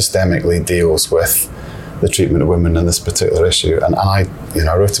systemically deals with the treatment of women in this particular issue, and I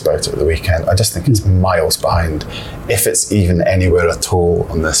wrote about it at the weekend. I just think it's miles behind, if it's even anywhere at all,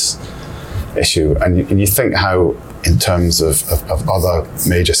 on this issue. And you think how, in terms of other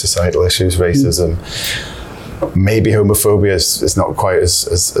major societal issues, racism, maybe homophobia is not quite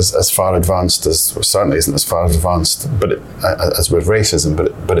as far advanced as, certainly isn't as far advanced, but as with racism,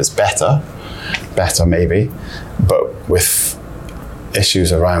 but it's better maybe, but with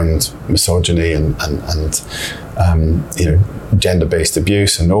issues around misogyny and gender-based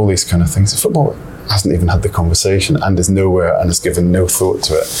abuse and all these kind of things. Football hasn't even had the conversation and is nowhere and has given no thought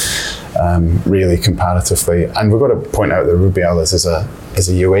to it. really comparatively. And we've got to point out that Rubiales is a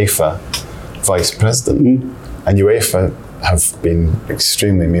UEFA vice president, and UEFA have been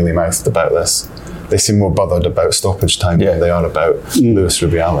extremely mealy-mouthed about this. They seem more bothered about stoppage time than they are about Luis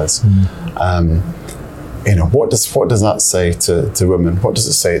Rubiales. What does that say to women? What does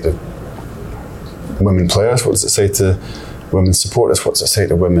it say to women players? What does it say to women supporters? What does it say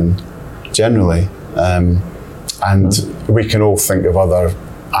to women generally? And we can all think of other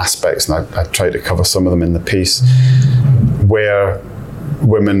aspects, and I tried to cover some of them in the piece, where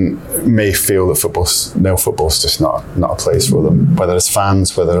women may feel that male football is just not a place for them, whether as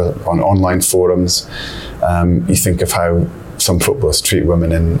fans, whether on online forums. You think of how some footballers treat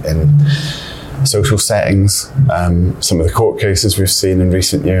women in social settings, some of the court cases we've seen in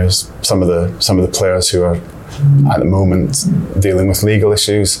recent years, some of the players who are at the moment dealing with legal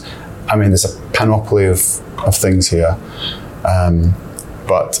issues. I mean, there's a panoply of things here,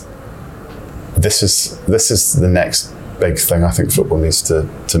 but this is the next big thing I think football needs to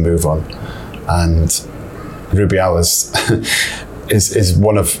move on. And Rubiales is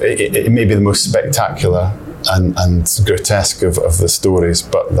one of, it may be the most spectacular and grotesque of the stories,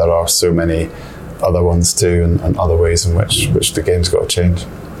 but there are so many other ones too, and other ways in which the game's got to change.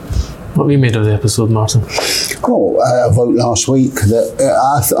 What have you made of the episode, Martin? Well, a vote last week that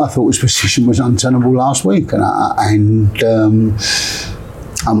I thought his position was untenable last week, and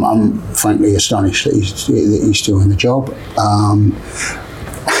I'm frankly astonished that he's still in the job.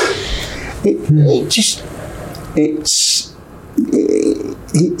 He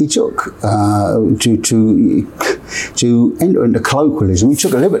took to enter into colloquialism. He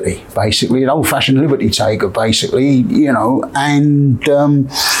took a liberty, basically, an old-fashioned liberty taker, basically, and.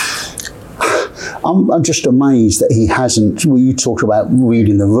 I'm just amazed that he hasn't. Well, you talked about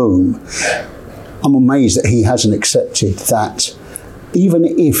reading the room. I'm amazed that he hasn't accepted that, even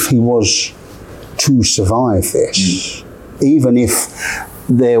if he was to survive this, even if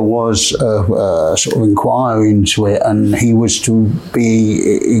there was a sort of inquiry into it and he was to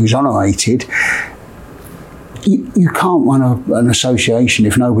be exonerated, you can't run an association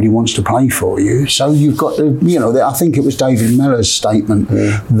if nobody wants to play for you. So you've got to, I think it was David Miller's statement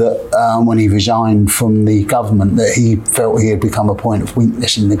that when he resigned from the government, that he felt he had become a point of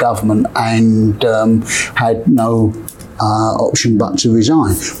weakness in the government and had no option but to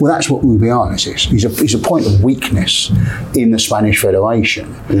resign. Well, that's what Rubiales is. He's a point of weakness in the Spanish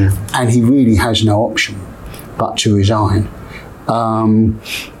Federation, and he really has no option but to resign.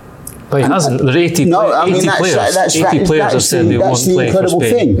 But he hasn't. There are 80 players. 80 players have said they won't play for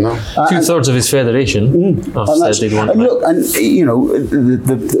Spain. No. 2/3 of his federation have said they won't play. Look, and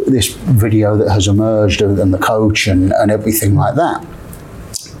this video that has emerged and the coach and everything like that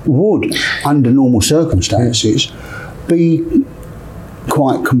would, under normal circumstances, be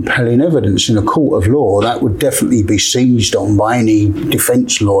quite compelling evidence in a court of law. That would definitely be seized on by any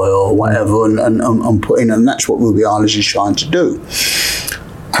defence lawyer or whatever and put in, and that's what Rubiales is trying to do.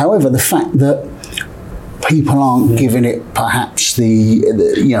 However, the fact that people aren't giving it perhaps the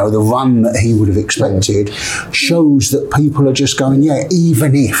run that he would have expected shows that people are just going,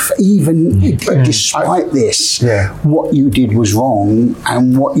 despite this, what you did was wrong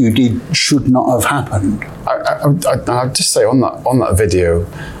and what you did should not have happened. I'd just say on that video,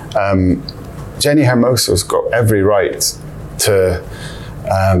 Jenny Hermoso's got every right to,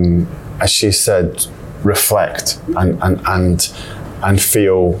 as she said, reflect and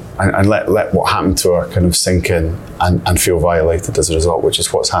feel and let what happened to her kind of sink in and feel violated as a result, which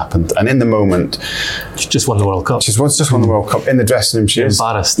is what's happened. And in the moment, she just won the World Cup. She's just won the World Cup. In the dressing room, she was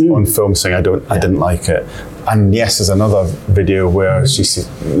embarrassed on film saying, "I didn't like it." And yes, there's another video where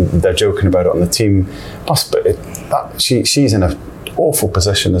they're joking about it on the team bus, but she's in an awful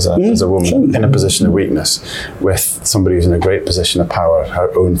position as a woman, in a position of weakness, with somebody who's in a great position of power,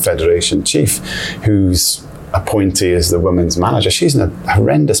 her own federation chief, whose appointee is the women's manager. She's in a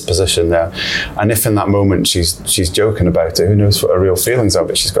horrendous position there, and if in that moment she's joking about it, who knows what her real feelings are?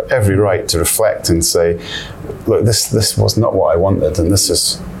 But she's got every right to reflect and say, "Look, this was not what I wanted, and this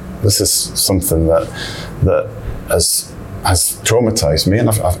is something that has traumatized me, and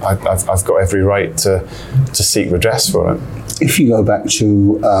I've got every right to seek redress for it." If you go back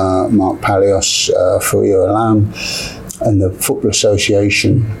to Mark Palios, Faria Alam, and the Football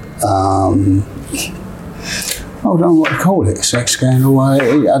Association. I don't know what to call it, sex scandal. I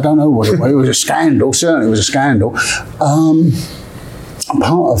don't know what it was. It was a scandal. Certainly, it was a scandal.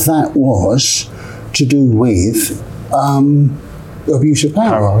 Part of that was to do with abuse of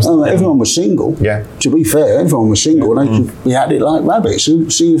power. Everyone was single. Yeah. To be fair, everyone was single. They could be at it like rabbits.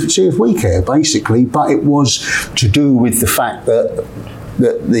 See if we care, basically. But it was to do with the fact that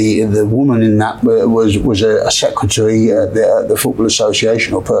the woman in that was a secretary at the Football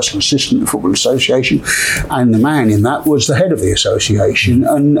Association, or personal assistant at the Football Association, and the man in that was the head of the association,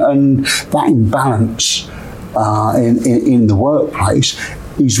 and that imbalance in the workplace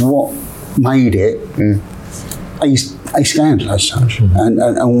is what made it a scandal as such,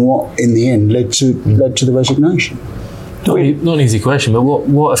 and what in the end led to the resignation. Not an easy question, but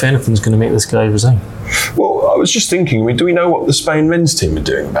what if anything's going to make this guy resign? Well, I was just thinking, do we know what the Spain men's team are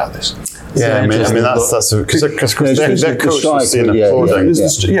doing about this? Yeah, I mean that's because their coach was seen applauding.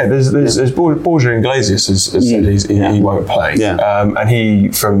 There's Borja Iglesias has said he won't play. Yeah. And he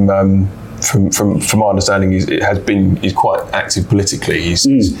from my understanding, he's quite active politically. He's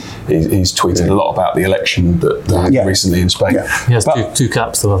tweeted a lot about the election that happened recently in Spain. Yeah. He has two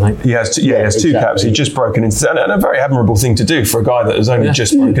caps though, I think. He has two caps. He's just broken into, and a very admirable thing to do for a guy that has only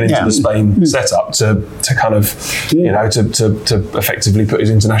just broken into the Spain setup to kind of to effectively put his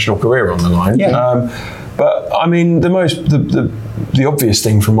international career on the line. Yeah. But I mean, the obvious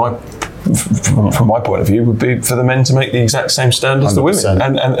thing from my point of view would be for the men to make the exact same stand as 100%. The women,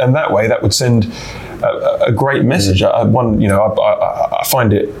 and that way that would send a great message. I find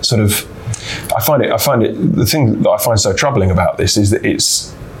it the thing that I find so troubling about this is that it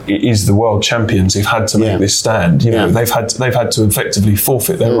is the world champions who've had to make this stand. They've had to effectively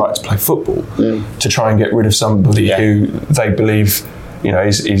forfeit their right to play football to try and get rid of somebody who they believe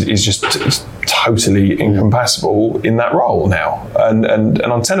is just totally incompatible in that role now, and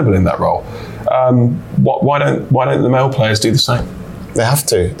untenable in that role. Why don't the male players do the same? They have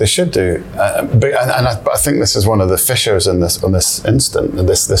to. They should do. But I think this is one of the fissures in this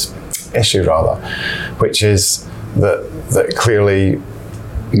issue rather, which is that clearly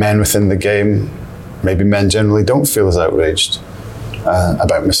men within the game, maybe men generally, don't feel as outraged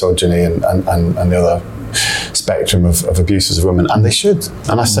about misogyny and the other spectrum of abuses of women, and they should.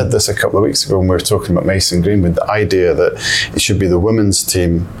 And I said this a couple of weeks ago when we were talking about Mason Greenwood, the idea that it should be the women's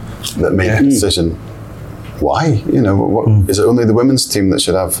team that make the decision. Why? Is it only the women's team that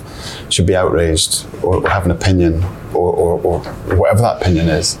should be outraged or have an opinion or whatever that opinion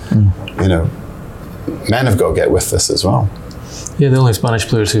is? Men have got to get with this as well. Yeah, the only Spanish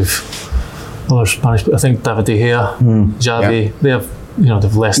players I think David De Gea, Xavi, they have.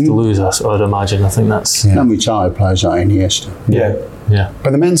 They've less to lose, I'd imagine. I think that's... And retired players like Iniesta. Yeah.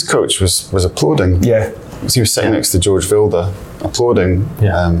 But the men's coach was applauding. Yeah. He was sitting next to George Vilda, applauding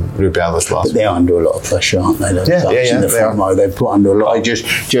Rubiales last But they're under a lot of pressure, aren't they? In the front row, they're put under a lot.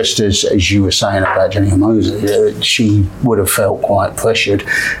 Just as you were saying about Jenny Hermoso, she would have felt quite pressured.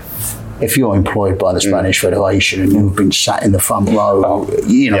 If you're employed by the Spanish Federation and you've been sat in the front row,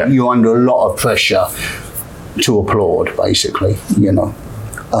 you're under a lot of pressure to applaud, basically.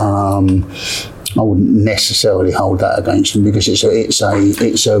 I wouldn't necessarily hold that against them because it's a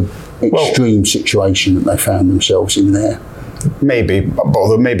extreme situation that they found themselves in there. Maybe,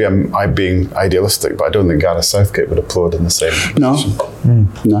 although maybe I'm being idealistic, but I don't think Gareth Southgate would applaud in the same position.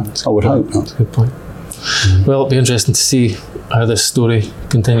 No, I would hope not. That's a good point. Well, it'll be interesting to see how this story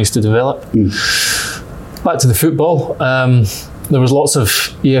continues to develop. Back to the football. There was lots of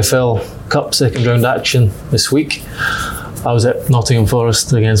EFL Cup second round action this week. I was at Nottingham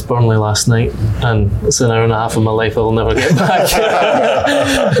Forest against Burnley last night, and it's an hour and a half of my life I'll never get back.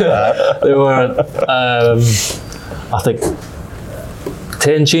 There were, I think,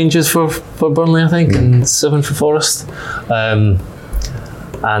 10 changes for Burnley, I think, and 7 for Forest.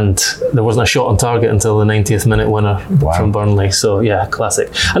 And there wasn't a shot on target until the 90th minute winner from Burnley. So yeah, classic.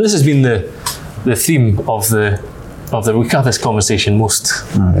 And this has been the theme of the we've had this conversation most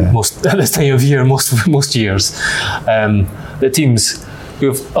at this time of year, most years. The teams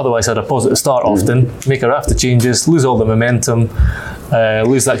who've otherwise had a positive start often make a raft of changes, lose all the momentum,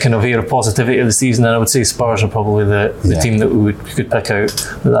 lose that kind of air of positivity of the season. And I would say Spurs are probably the team that we could pick out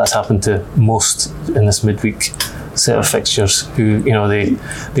that's happened to most in this midweek set of fixtures. Who they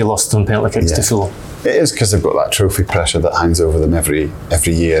lost on penalty kicks to Fulham. It is because they've got that trophy pressure that hangs over them every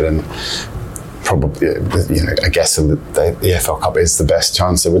year, and probably, I guess the EFL Cup is the best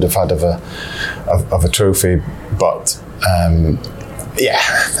chance they would have had of a trophy. But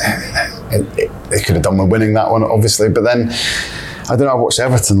they could have done with winning that one, obviously. But then, I don't know, I watched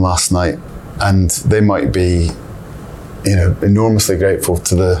Everton last night, and they might be, enormously grateful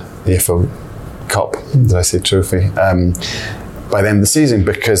to the EFL Cup, did I say trophy, by the end of the season,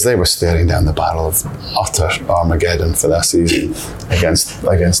 because they were staring down the barrel of utter Armageddon for their season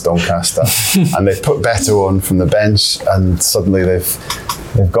against Doncaster. And they put Beto on from the bench, and suddenly they've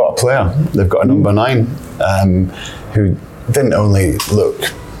got a player. They've got a number 9 who didn't only look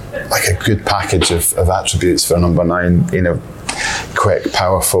like a good package of attributes for a number 9, quick,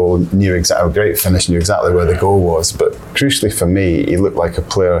 powerful, knew exactly, great finish, knew exactly where the goal was. But crucially for me, he looked like a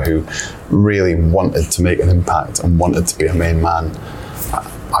player who really wanted to make an impact and wanted to be a main man.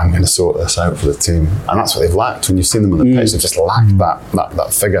 I'm going to sort this out for the team. And that's what they've lacked. When you've seen them on the pitch, they've just lacked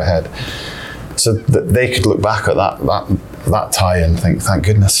that figurehead. So that they could look back at that tie and think, thank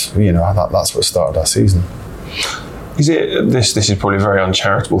goodness, that's what started our season. Is it? This is probably a very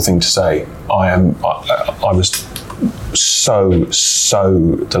uncharitable thing to say. I was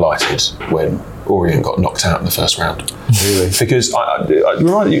so delighted when Orient got knocked out in the first round. Really? Because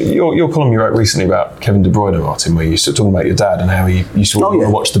your column you wrote recently about Kevin De Bruyne, Martin, where you were talking about your dad and how he used to want to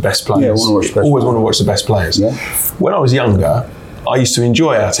watch the best players. Want to watch the best players. Yeah. When I was younger, I used to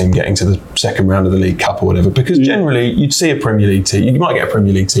enjoy our team getting to the second round of the League Cup or whatever, because generally you'd see a Premier League team. You might get a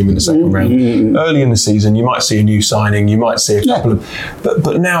Premier League team in the second round. Early in the season, you might see a new signing. You might see a couple of.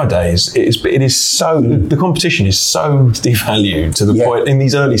 But nowadays, it is so the competition is so devalued to the point in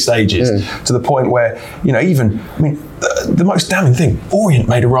these early stages to the point where the most damning thing, Orient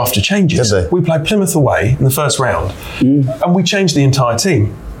made a raft of changes. We played Plymouth away in the first round, and we changed the entire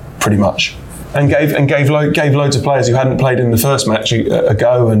team pretty much. And gave loads of players who hadn't played in the first match a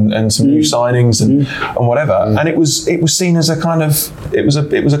go, and some new signings and whatever. And it was seen as a kind of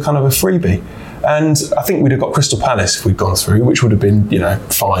a freebie. And I think we'd have got Crystal Palace if we'd gone through, which would have been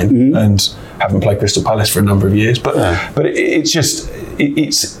fine. And haven't played Crystal Palace for a number of years. But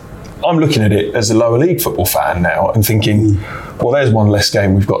it's I'm looking at it as a lower league football fan now and thinking, well, there's one less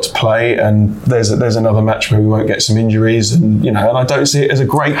game we've got to play, and there's another match where we won't get some injuries, and and I don't see it as a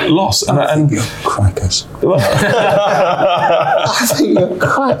great loss. I think you're crackers. I think you're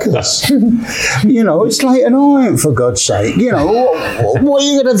crackers. It's Leyton Orient, for God's sake. What are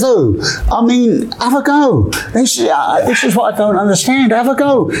you going to do? I mean, have a go. This is what I don't understand. Have a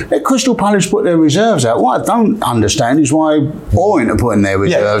go. Let Crystal Palace put their reserves out. What I don't understand is why Orient are putting their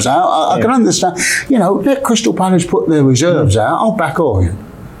reserves out. I can understand. Let Crystal Palace put their reserves out. I'll back Orient.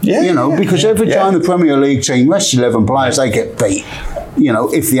 Because every time the Premier League team rests 11 players, they get beat.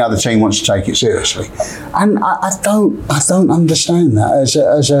 If the other team wants to take it seriously, and I don't understand that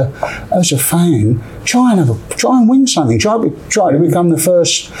as a fan. Try and win something. Try to become the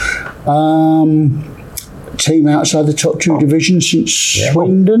first team outside the top two divisions since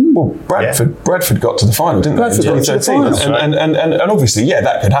Swindon. Well, Bradford got to the final, didn't they? Bradford got to the final, and obviously,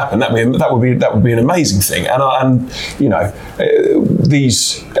 that could happen. That would be an amazing thing. And I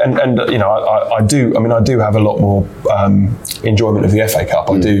do have a lot more enjoyment of the FA Cup.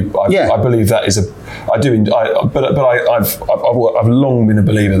 I believe that is I've long been a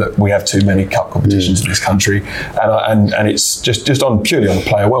believer that we have too many cup competitions in this country, and it's just purely on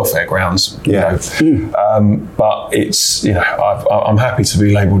player welfare grounds. But it's I'm happy to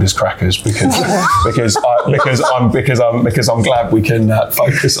be labelled as crackers because I'm glad we can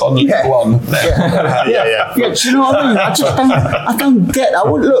focus on League One. Do you know what I mean? I don't get that.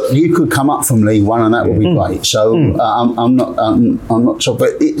 Well, look, you could come up from League One and that would be great. So I'm not sure,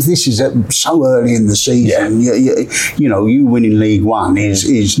 but this is so early in the season. You winning League One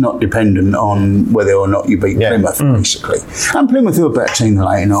is not dependent on whether or not you beat Plymouth, basically. And Plymouth are a better team than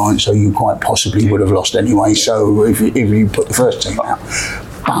Leyton Orient, so you quite possibly would have lost anyway. So if you put the first team out,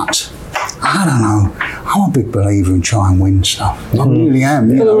 but I don't know. I'm a big believer in try and win stuff. I really am.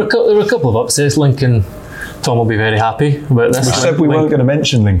 There were a couple of upsets. Lincoln. Tom will be very happy about this. We said we weren't going to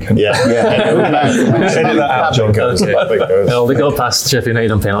mention Lincoln. Edit that out, John. Well, they got past Sheffield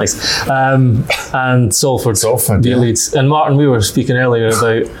United on penalties. And Salford via Leeds. And Martin, we were speaking earlier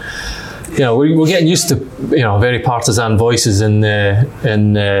about, we're getting used to, very partisan voices in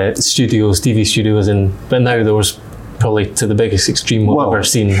studios, TV studios, but now there was probably to the biggest extreme we've ever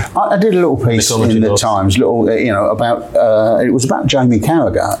seen. I did a little piece in the Times, about it was about Jamie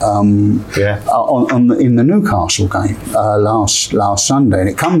Carragher in the Newcastle game last Sunday, and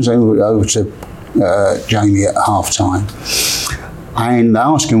it comes over to Jamie at half time, and they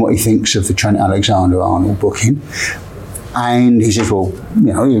ask him what he thinks of the Trent Alexander-Arnold booking. And he says, well,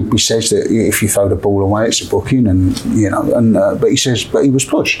 he says that if you throw the ball away, it's a booking, but he says, but he was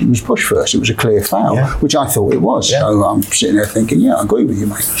pushed. He was pushed first. It was a clear foul, which I thought it was. Yeah. So I'm sitting there thinking, I agree with you,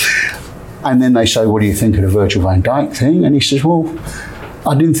 mate. And then they say, what do you think of the Virgil van Dijk thing? And he says, well,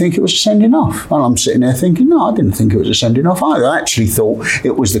 I didn't think it was a sending off. And I'm sitting there thinking, no, I didn't think it was a sending off either. I actually thought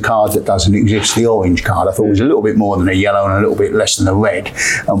it was the card that doesn't exist, the orange card. I thought it was a little bit more than a yellow and a little bit less than a red,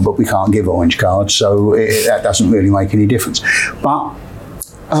 but we can't give orange cards, so that doesn't really make any difference. But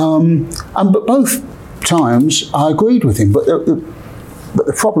both times I agreed with him. But But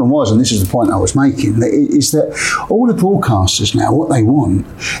the problem was, and this is the point I was making, is that all the broadcasters now, what they want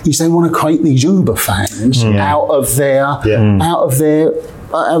is they want to create these Uber fans out of their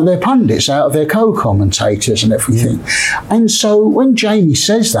pundits, out of their co-commentators and everything. And so when Jamie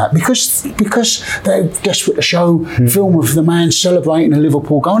says that, because they're desperate to show film of the man celebrating a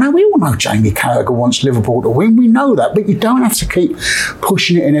Liverpool goal, now we all know Jamie Carragher wants Liverpool to win, we know that, but you don't have to keep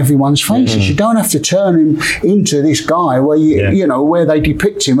pushing it in everyone's faces. You don't have to turn him into this guy where where they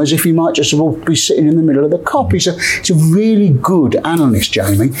depict him as if he might just be sitting in the middle of the Kop. He's a really good analyst,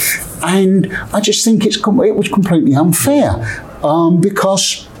 Jamie, and I just think it was completely unfair.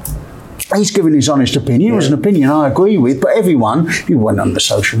 Because he's given his honest opinion. It was an opinion I agree with, but everyone, you went on the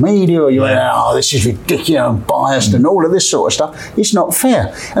social media, or you went, this is ridiculous, biased, and all of this sort of stuff. It's not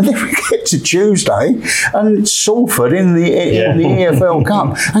fair. And then we get to Tuesday, and it's Salford in the EFL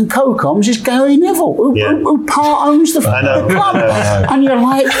Cup, and co-coms is Gary Neville, who part owns the club. And you're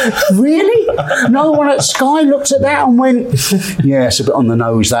like, really? No one at Sky looked at that and went, yeah, it's a bit on the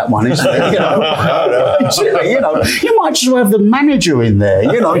nose, that one, isn't it? You might just have the manager in there,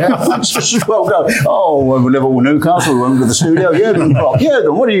 as well go, when we Liverpool Newcastle, we went to the studio, Jurgen Klopp,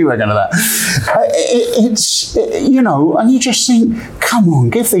 what do you reckon of that? And you just think, come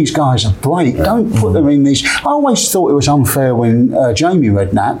on, give these guys a break. Don't put them in these. I always thought it was unfair when Jamie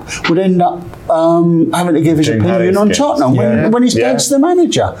Redknapp would end up having to give his opinion on Tottenham when his dad's the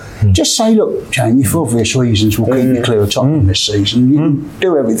manager. Just say, look, Jamie, for obvious reasons, we'll keep you clear of Tottenham this season. You can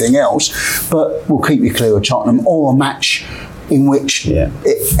do everything else, but we'll keep you clear of Tottenham, or a match in which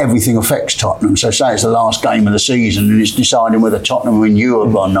everything affects Tottenham. So say it's the last game of the season and it's deciding whether Tottenham are in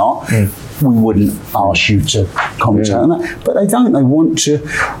Europe or not, we wouldn't ask you to commentate on that. But they don't. They want to,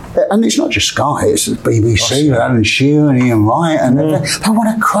 and it's not just Sky, it's the BBC with Alan Shearer and Ian Wright, and they want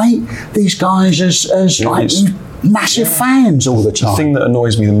to create these guys as like massive fans all the time. The thing that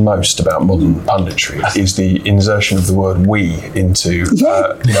annoys me the most about modern punditry is the insertion of the word "we" into.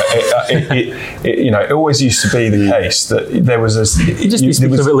 It always used to be the case that there was a. You just be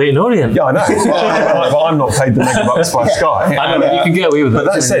speaking a bit Leyton Orient. Yeah, I know. But I'm not paid the megabucks by Sky. I know, you can get away with that.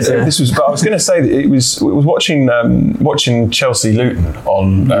 But that said, this was. But I was going to say that it was watching Chelsea Luton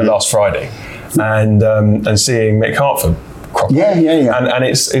on last Friday, and seeing Mick Hartford. And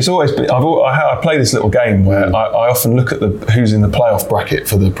it's always been, I play this little game where I often look at who's in the playoff bracket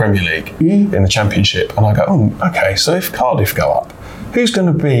for the Premier League in the Championship, and I go, okay, so if Cardiff go up, who's going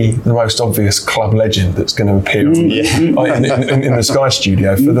to be the most obvious club legend that's going to appear in the Sky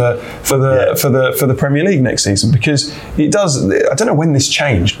studio for the Premier League next season? Because it does. I don't know when this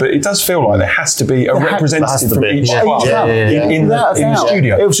changed, but it does feel like there has to be a representative from each club in the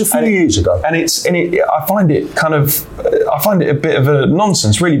studio. It was a few years ago, and I find it a bit of a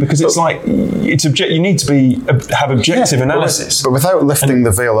nonsense, really, because it's like you need to have objective analysis, but without lifting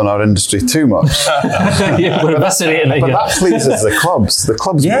the veil on our industry too much. But that pleases the club. The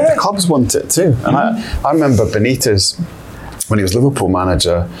clubs want it too. And I remember Benitez, when he was Liverpool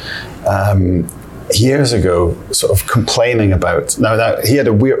manager, years ago, sort of complaining about. Now he had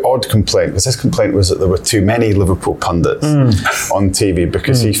a weird, odd complaint, because his complaint was that there were too many Liverpool pundits on TV,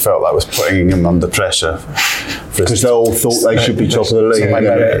 because he felt that was putting him under pressure. Because they all thought they should be top of the league.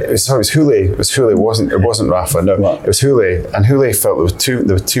 It was Houllier. It wasn't Rafa. No, it was Houllier. And Houllier felt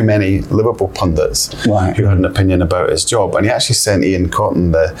there were too many Liverpool pundits who had an opinion about his job. And he actually sent Ian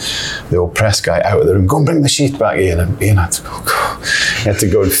Cotton, the old press guy, out of the room. Go and bring the sheet back, Ian. And Ian had to go. He had to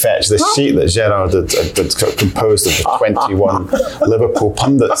go and fetch the sheet that Gerrard had composed of the 21 Liverpool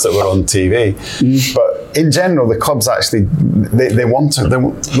pundits that were on TV. But in general, the clubs actually they want to.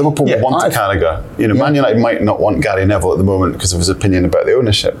 Liverpool want Carragher. Man United might not want Gary Neville at the moment because of his opinion about the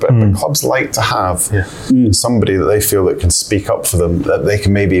ownership, but clubs like to have somebody that they feel that can speak up for them, that they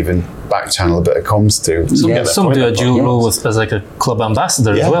can maybe even back channel a bit of comms to. Some do a dual role as like a club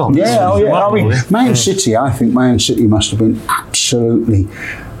ambassador as well. I mean, Man City, I think Man City must have been absolutely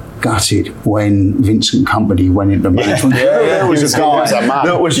gutted when Vincent Kompany went into management. There was a guy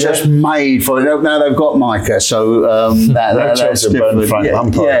that was just made for it. Now they've got Micah, so that's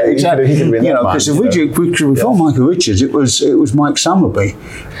different. Exactly. Because before Michael Richards, it was Mike Summerby,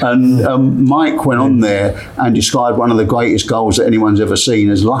 and Mike went on there and described one of the greatest goals that anyone's ever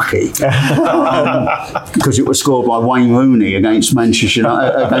seen as lucky, because it was scored by Wayne Rooney against Manchester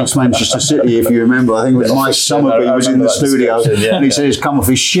City. If you remember, I think it was Mike Summerby was in the studio, and he said he's come off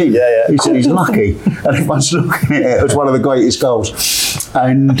his shin. He said he's lucky, and everyone's looking at it as one of the greatest goals.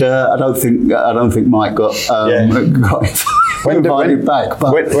 And I don't think Mike got invited back.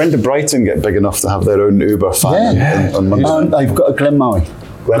 But when did Brighton get big enough to have their own Uber fan on Monday? They've got a Glenn Murray.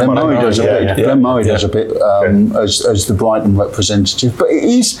 Glenn Murray does a bit. Glenn Murray does a bit as the Brighton representative, but it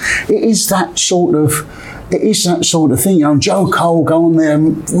is that sort of. It is that sort of thing, you know. Joe Cole go on there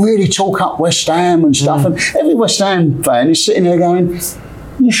and really talk up West Ham and stuff, and every West Ham fan is sitting there going,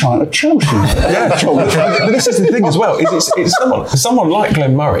 "You're trying to Chelsea." But this is the thing as well. It's someone like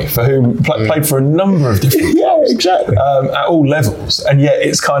Glenn Murray, for whom played for a number of different clubs, exactly, at all levels, and yet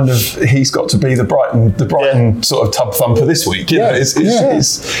it's kind of he's got to be the Brighton sort of tub thumper this week. It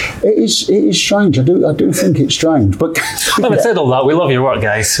is strange. I do think it's strange. But having said all that, we love your work,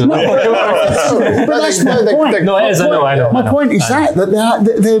 guys. But that's my point. No, it is. I know. My point is that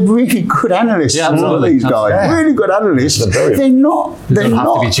they're really good analysts. Yeah, absolutely. These guys, really good analysts. They're not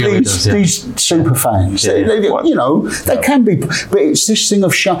these super fans. They can be, but it's this thing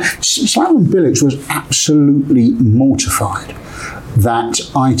of Slaven Bilic was absolutely mortified that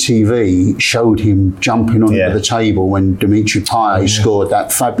ITV showed him jumping onto the table when Dimitri Payet scored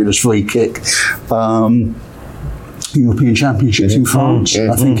that fabulous free kick. European Championships in France,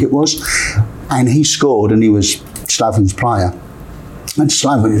 I think it was, and he scored, and he was Slaven's player. And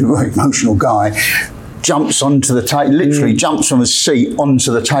Slaven is a very emotional guy. Jumps onto the table, literally jumps from his seat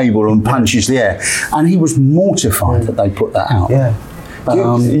onto the table and punches the air. And he was mortified that they put that out. Yeah.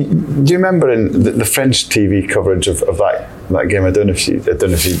 Do you remember in the French TV coverage of that game? I don't know if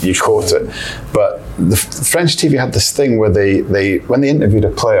you caught it, but the French TV had this thing where they when they interviewed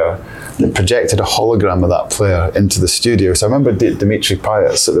a player, they projected a hologram of that player into the studio. So I remember Dimitri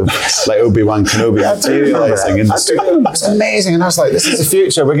Payet sort of like Obi-Wan Kenobi materialising in the studio. It's amazing, and I was like, "This is the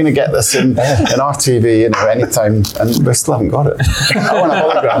future. We're going to get this in our TV, anytime." And we still haven't got it. I want a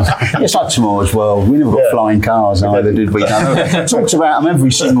hologram. It's like tomorrow's world. We never got flying cars either, did we? Talked about them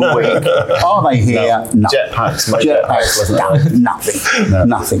every single week. Are they here? No. Jetpacks.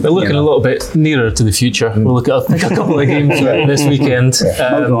 Nothing. We're looking a little bit nearer to the future. We'll look at a couple of games this weekend.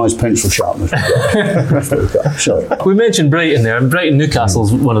 Motorised pencil sharpeners. Sorry. We mentioned Brighton there, and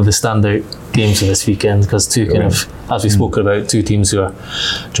Brighton-Newcastle's one of the standout games of this weekend, because two kind of, as we spoke about, two teams who are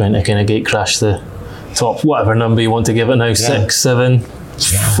trying to kind of gate crash the top, whatever number you want to give it now, 6, 7,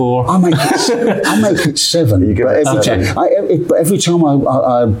 4. I make it 7. But every time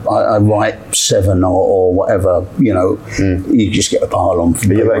I write 7 or whatever, you just get a pile on.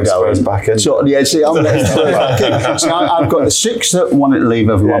 You let Spurs back in. So, I'm letting Spurs back in. So I've got the 6 that wanted to leave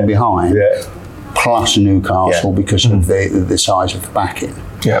everyone behind, plus Newcastle because of the size of the backing.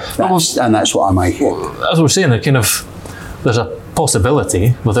 Yeah, and that's what I make it. As we're saying, there's a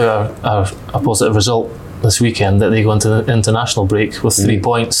possibility, without a positive result this weekend, that they go into the international break with 3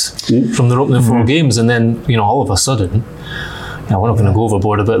 points from their opening 4 games, and then all of a sudden, we're not going to go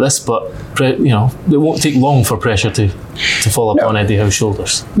overboard about this, but it won't take long for pressure to fall upon Eddie Howe's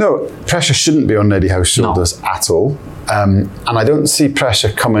shoulders. No, pressure shouldn't be on Eddie Howe's shoulders at all, and I don't see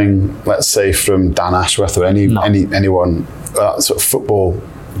pressure coming, let's say, from Dan Ashworth or anyone sort of football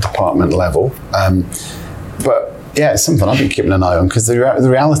department level, but. Yeah, it's something I've been keeping an eye on, because the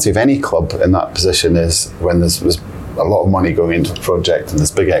reality of any club in that position is, when there's a lot of money going into a project and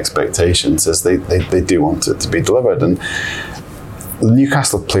there's big expectations, is they do want it to be delivered. And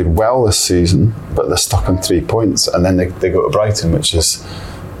Newcastle have played well this season, but they're stuck on 3 points, and then they go to Brighton, which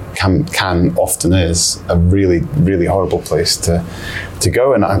can often is a really, really horrible place to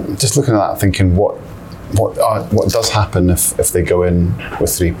go. And I'm just looking at that thinking, what does happen if they go in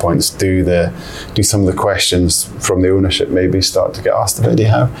with 3 points? Do some of the questions from the ownership maybe start to get asked of Eddie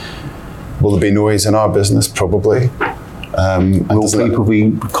Howe? Will there be noise in our business? Probably. Will people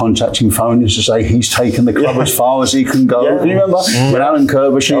be contacting phoners to say he's taken the club as far as he can go? Can you remember when Alan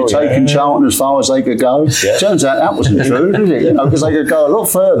Kirbyshire had taken Charlton as far as they could go? Turns out that wasn't true, did it? Because they could go a lot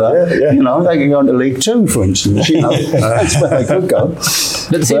further. They could go into League 2, for instance. That's where they could go.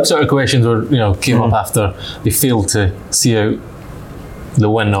 But the same sort of questions came up after they failed to see out the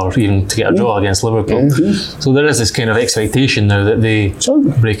win, or even to get a draw against Liverpool. So there is this kind of expectation now that they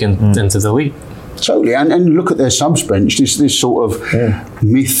break into the league. Totally, and look at their subs bench. This sort of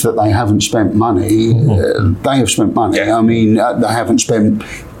myth that they haven't spent money. They have spent money. I mean, they haven't spent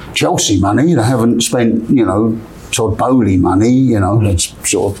Chelsea money. They haven't spent, Todd Bowley money. Let's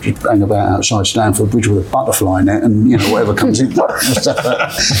sort of hang about outside Stamford Bridge with a butterfly net, and whatever comes in. But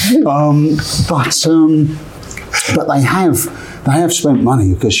they have spent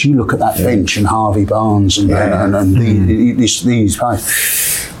money, because you look at that bench and Harvey Barnes and these players.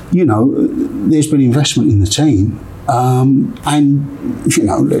 There's been investment in the team, and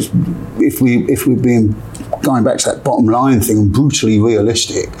if we're being going back to that bottom line thing and brutally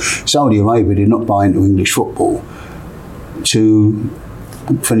realistic, Saudi Arabia did not buy into English football to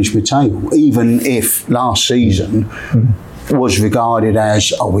finish mid-table, even if last season was regarded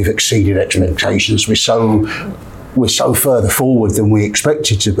as, we've exceeded expectations. We're so further forward than we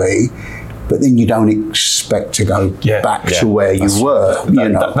expected to be. But then you don't expect to go back to where you were.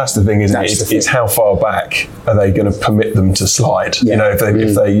 That's the thing, isn't it? It's how far back are they going to permit them to slide? If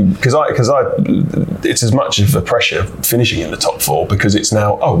they because it's as much of a pressure finishing in the top 4 because it's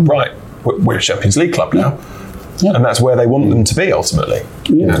now we're a Champions League club now. Yeah. And that's where they want them to be ultimately.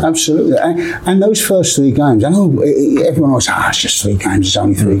 Yeah, absolutely. And those first 3 games, I know everyone always says, it's just 3 games, it's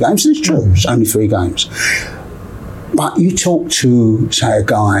only 3 games. It's true, it's only 3 games. But you talk to, say, a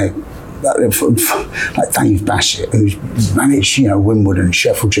guy like Dave Bassett, who's managed, Wimbledon,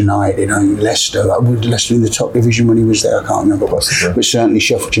 Sheffield United, Leicester. Leicester in the top division when he was there, I can't remember what, but certainly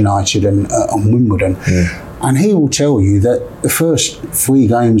Sheffield United and Wimbledon. And he will tell you that the first 3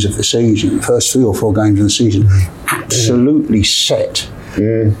 games of the season, the first 3 or 4 games of the season, absolutely set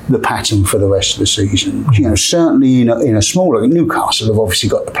the pattern for the rest of the season. Certainly in a smaller, Newcastle have obviously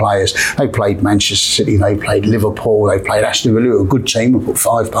got the players. They played Manchester City, they played Liverpool, they played Aston Villa, a good team, and put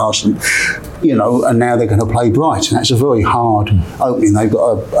 5 past them, and now they're going to play Brighton. That's a very hard opening. They've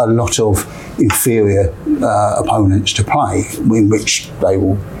got a lot of inferior opponents to play, in which they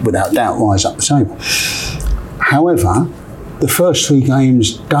will, without doubt, rise up the table. However, the first 3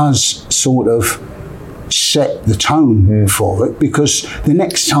 games does sort of set the tone for it, because the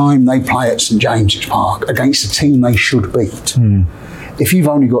next time they play at St James's Park against a team they should beat, if you've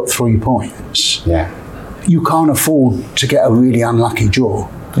only got 3 points, you can't afford to get a really unlucky draw.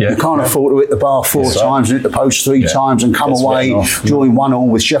 You can't afford to hit the bar 4 times and hit the post 3 times and come away drawing 1-1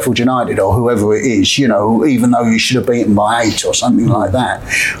 with Sheffield United or whoever it is, even though you should have beaten by 8 or something like that,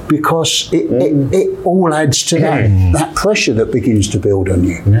 because it all adds to that pressure that begins to build on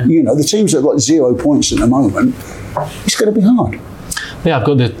you. The teams that have got 0 points at the moment, it's going to be hard. Yeah, I've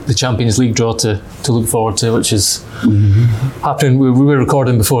got the Champions League draw to look forward to, which is happening. We were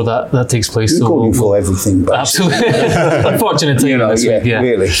recording before that takes place. We're recording for everything, basically. Absolutely. Unfortunate timing this week,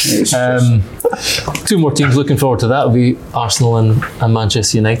 really. 2 more teams looking forward to that will be Arsenal and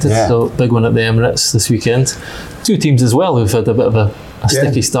Manchester United. So big one at the Emirates this weekend. 2 teams as well who've had a bit of a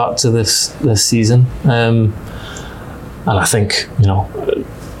sticky start to this season. And I think,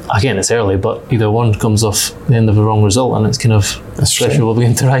 again, it's early, but either one comes off the end of a wrong result, and it's kind of pressure will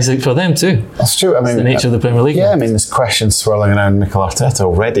begin to rise out for them too. That's true. I mean, it's the nature of the Premier League. Yeah, there's questions swirling around Mikel Arteta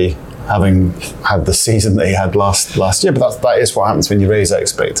already, having had the season that he had last year. But that is what happens when you raise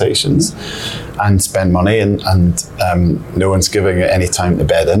expectations and spend money, and no one's giving it any time to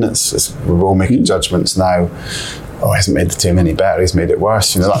bed in. We're all making judgments now. He hasn't made the team any better, he's made it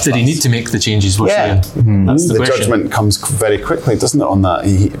worse. Did he need to make the changes? That's the judgment comes very quickly, doesn't it, on that?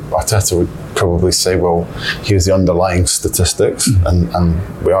 Arteta would probably say, well, here's the underlying statistics,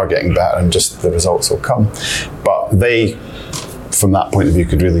 and we are getting better, and just the results will come. But they, from that point of view,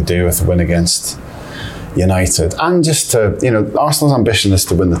 could really do with a win against United. And just to, Arsenal's ambition is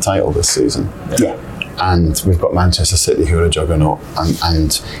to win the title this season. And we've got Manchester City, who are a juggernaut,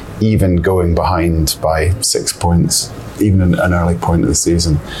 and even going behind by 6 points, even in an early point of the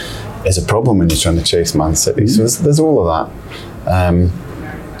season, is a problem when you're trying to chase Man City. So there's all of that.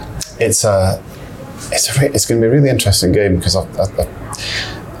 It's going to be a really interesting game, because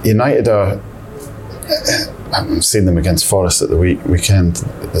United are. I've seen them against Forest at the weekend.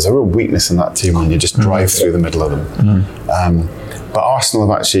 There's a real weakness in that team when you just drive through the middle of them. But Arsenal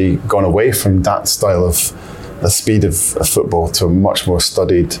have actually gone away from that style of the speed of football to a much more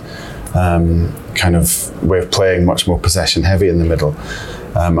studied kind of way of playing, much more possession heavy in the middle.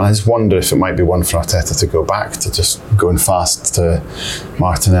 I just wonder if it might be one for Arteta to go back to just going fast to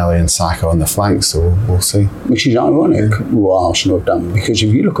Martinelli and Saka on the flanks, so we'll see. Which is ironic what Arsenal have done, because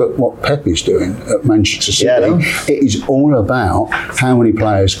if you look at what Pep is doing at Manchester City, it is all about how many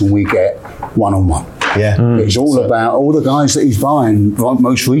players can we get one-on-one. It's all about all the guys that he's buying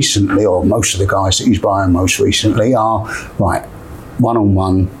most recently, or most of the guys that he's buying most recently are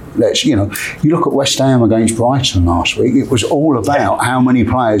one-on-one. You look at West Ham against Brighton last week. It was all about how many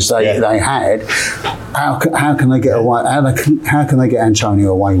players they had. How can they get away? How can they get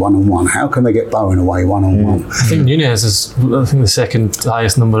Antonio away one-on-one? How can they get Bowen away one-on-one? I think Nunez is, the second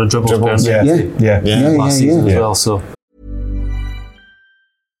highest number of dribbles last season as well. So,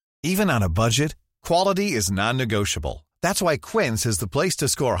 even on a budget, quality is non-negotiable. That's why Quince is the place to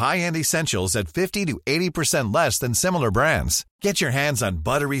score high-end essentials at 50 to 80% less than similar brands. Get your hands on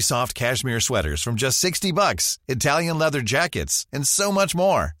buttery soft cashmere sweaters from just $60, Italian leather jackets, and so much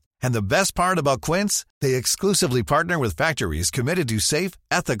more. And the best part about Quince, they exclusively partner with factories committed to safe,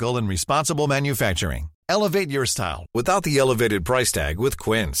 ethical, and responsible manufacturing. Elevate your style without the elevated price tag with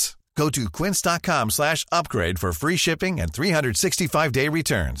Quince. Go to quince.com/upgrade for free shipping and 365-day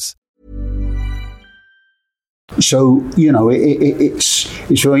returns. So,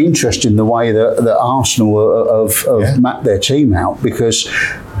 it's very interesting the way that Arsenal have mapped their team out, because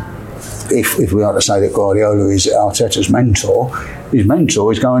if we are to say that Guardiola is Arteta's mentor, his mentor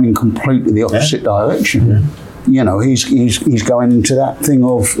is going in completely the opposite direction. He's going into that thing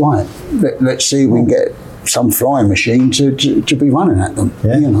of, right, let's see if we can get some flying machine to be running at them.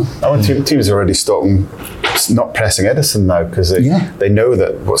 Teams are already starting not pressing Edison now, because they know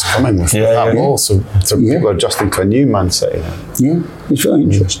that what's coming with that ball. So people are adjusting to a new Man City. Yeah, it's very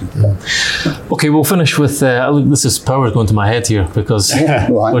interesting. Okay, we'll finish with this is power going to my head here, because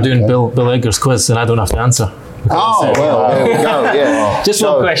we're doing Bill Edgar's quiz and I don't have to answer. There we go, Just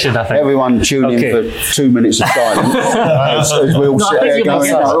one question, I think. Everyone tune in for 2 minutes of silence as we all sit there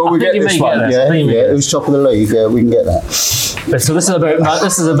going, we get this one. Who's top of the league? Yeah, we can get that. So this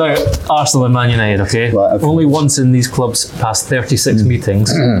is about Arsenal and Man United, okay? Right, okay. Only once in these clubs past 36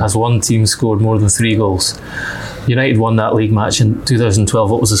 meetings has one team scored more than 3 goals. United won that league match in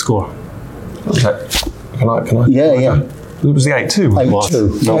 2012. What was the score? Okay. Can I? Yeah. It was the 8-2.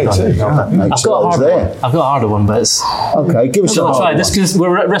 8-2. I've got a harder one, but it's... Okay, give us a hard try. This because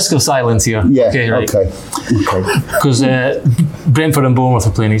we're at risk of silence here. Yeah, okay. Because Brentford and Bournemouth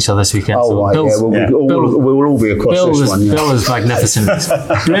are playing each other this weekend. We'll all be across this one. Bill is magnificent.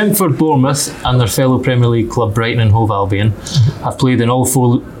 Brentford, Bournemouth and their fellow Premier League club Brighton and Hove Albion have played in all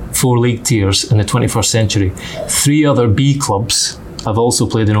four league tiers in the 21st century. 3 other B clubs have also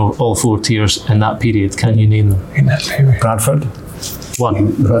played in all 4 tiers in that period. Can you name them? In that period? Bradford. One.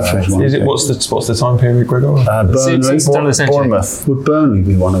 Is it? What's the time period, Gregor? Burnley. Bournemouth. Would Burnley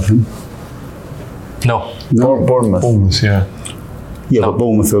be one of them? No. Bournemouth. Bournemouth, yeah. Yeah, but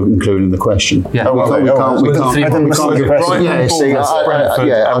Bournemouth are included in the question. Yeah. We can't get Brighton.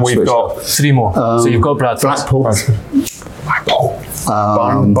 And we've got 3 more. So you've got Bradford. Blackpool.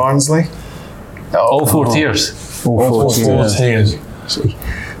 Barnsley. All 4 tiers. All 4 tiers.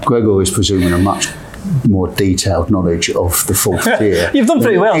 Gregor is presuming a much more detailed knowledge of the 4th tier. You've done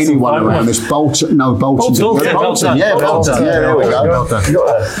pretty well. Anyone around this? Bolton. Bolton. Yeah, there we go.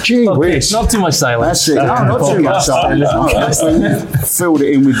 Gee whiz. Not too much silence. That's it. Not too much silence. Filled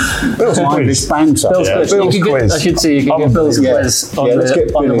it in with mindless banter. Bill's quiz. I should say you can get Bill's quiz on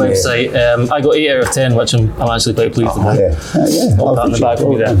the website. I got 8 out of 10, which I'm actually quite pleased about. Hold that in the back of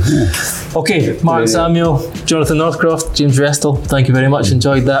me there. Okay, Martin Samuel, Jonathan Northcroft, James Restle, thank you very much.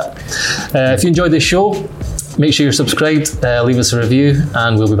 Enjoyed that. If you enjoyed this show, make sure you're subscribed, leave us a review,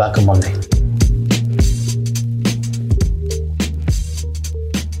 and we'll be back on Monday.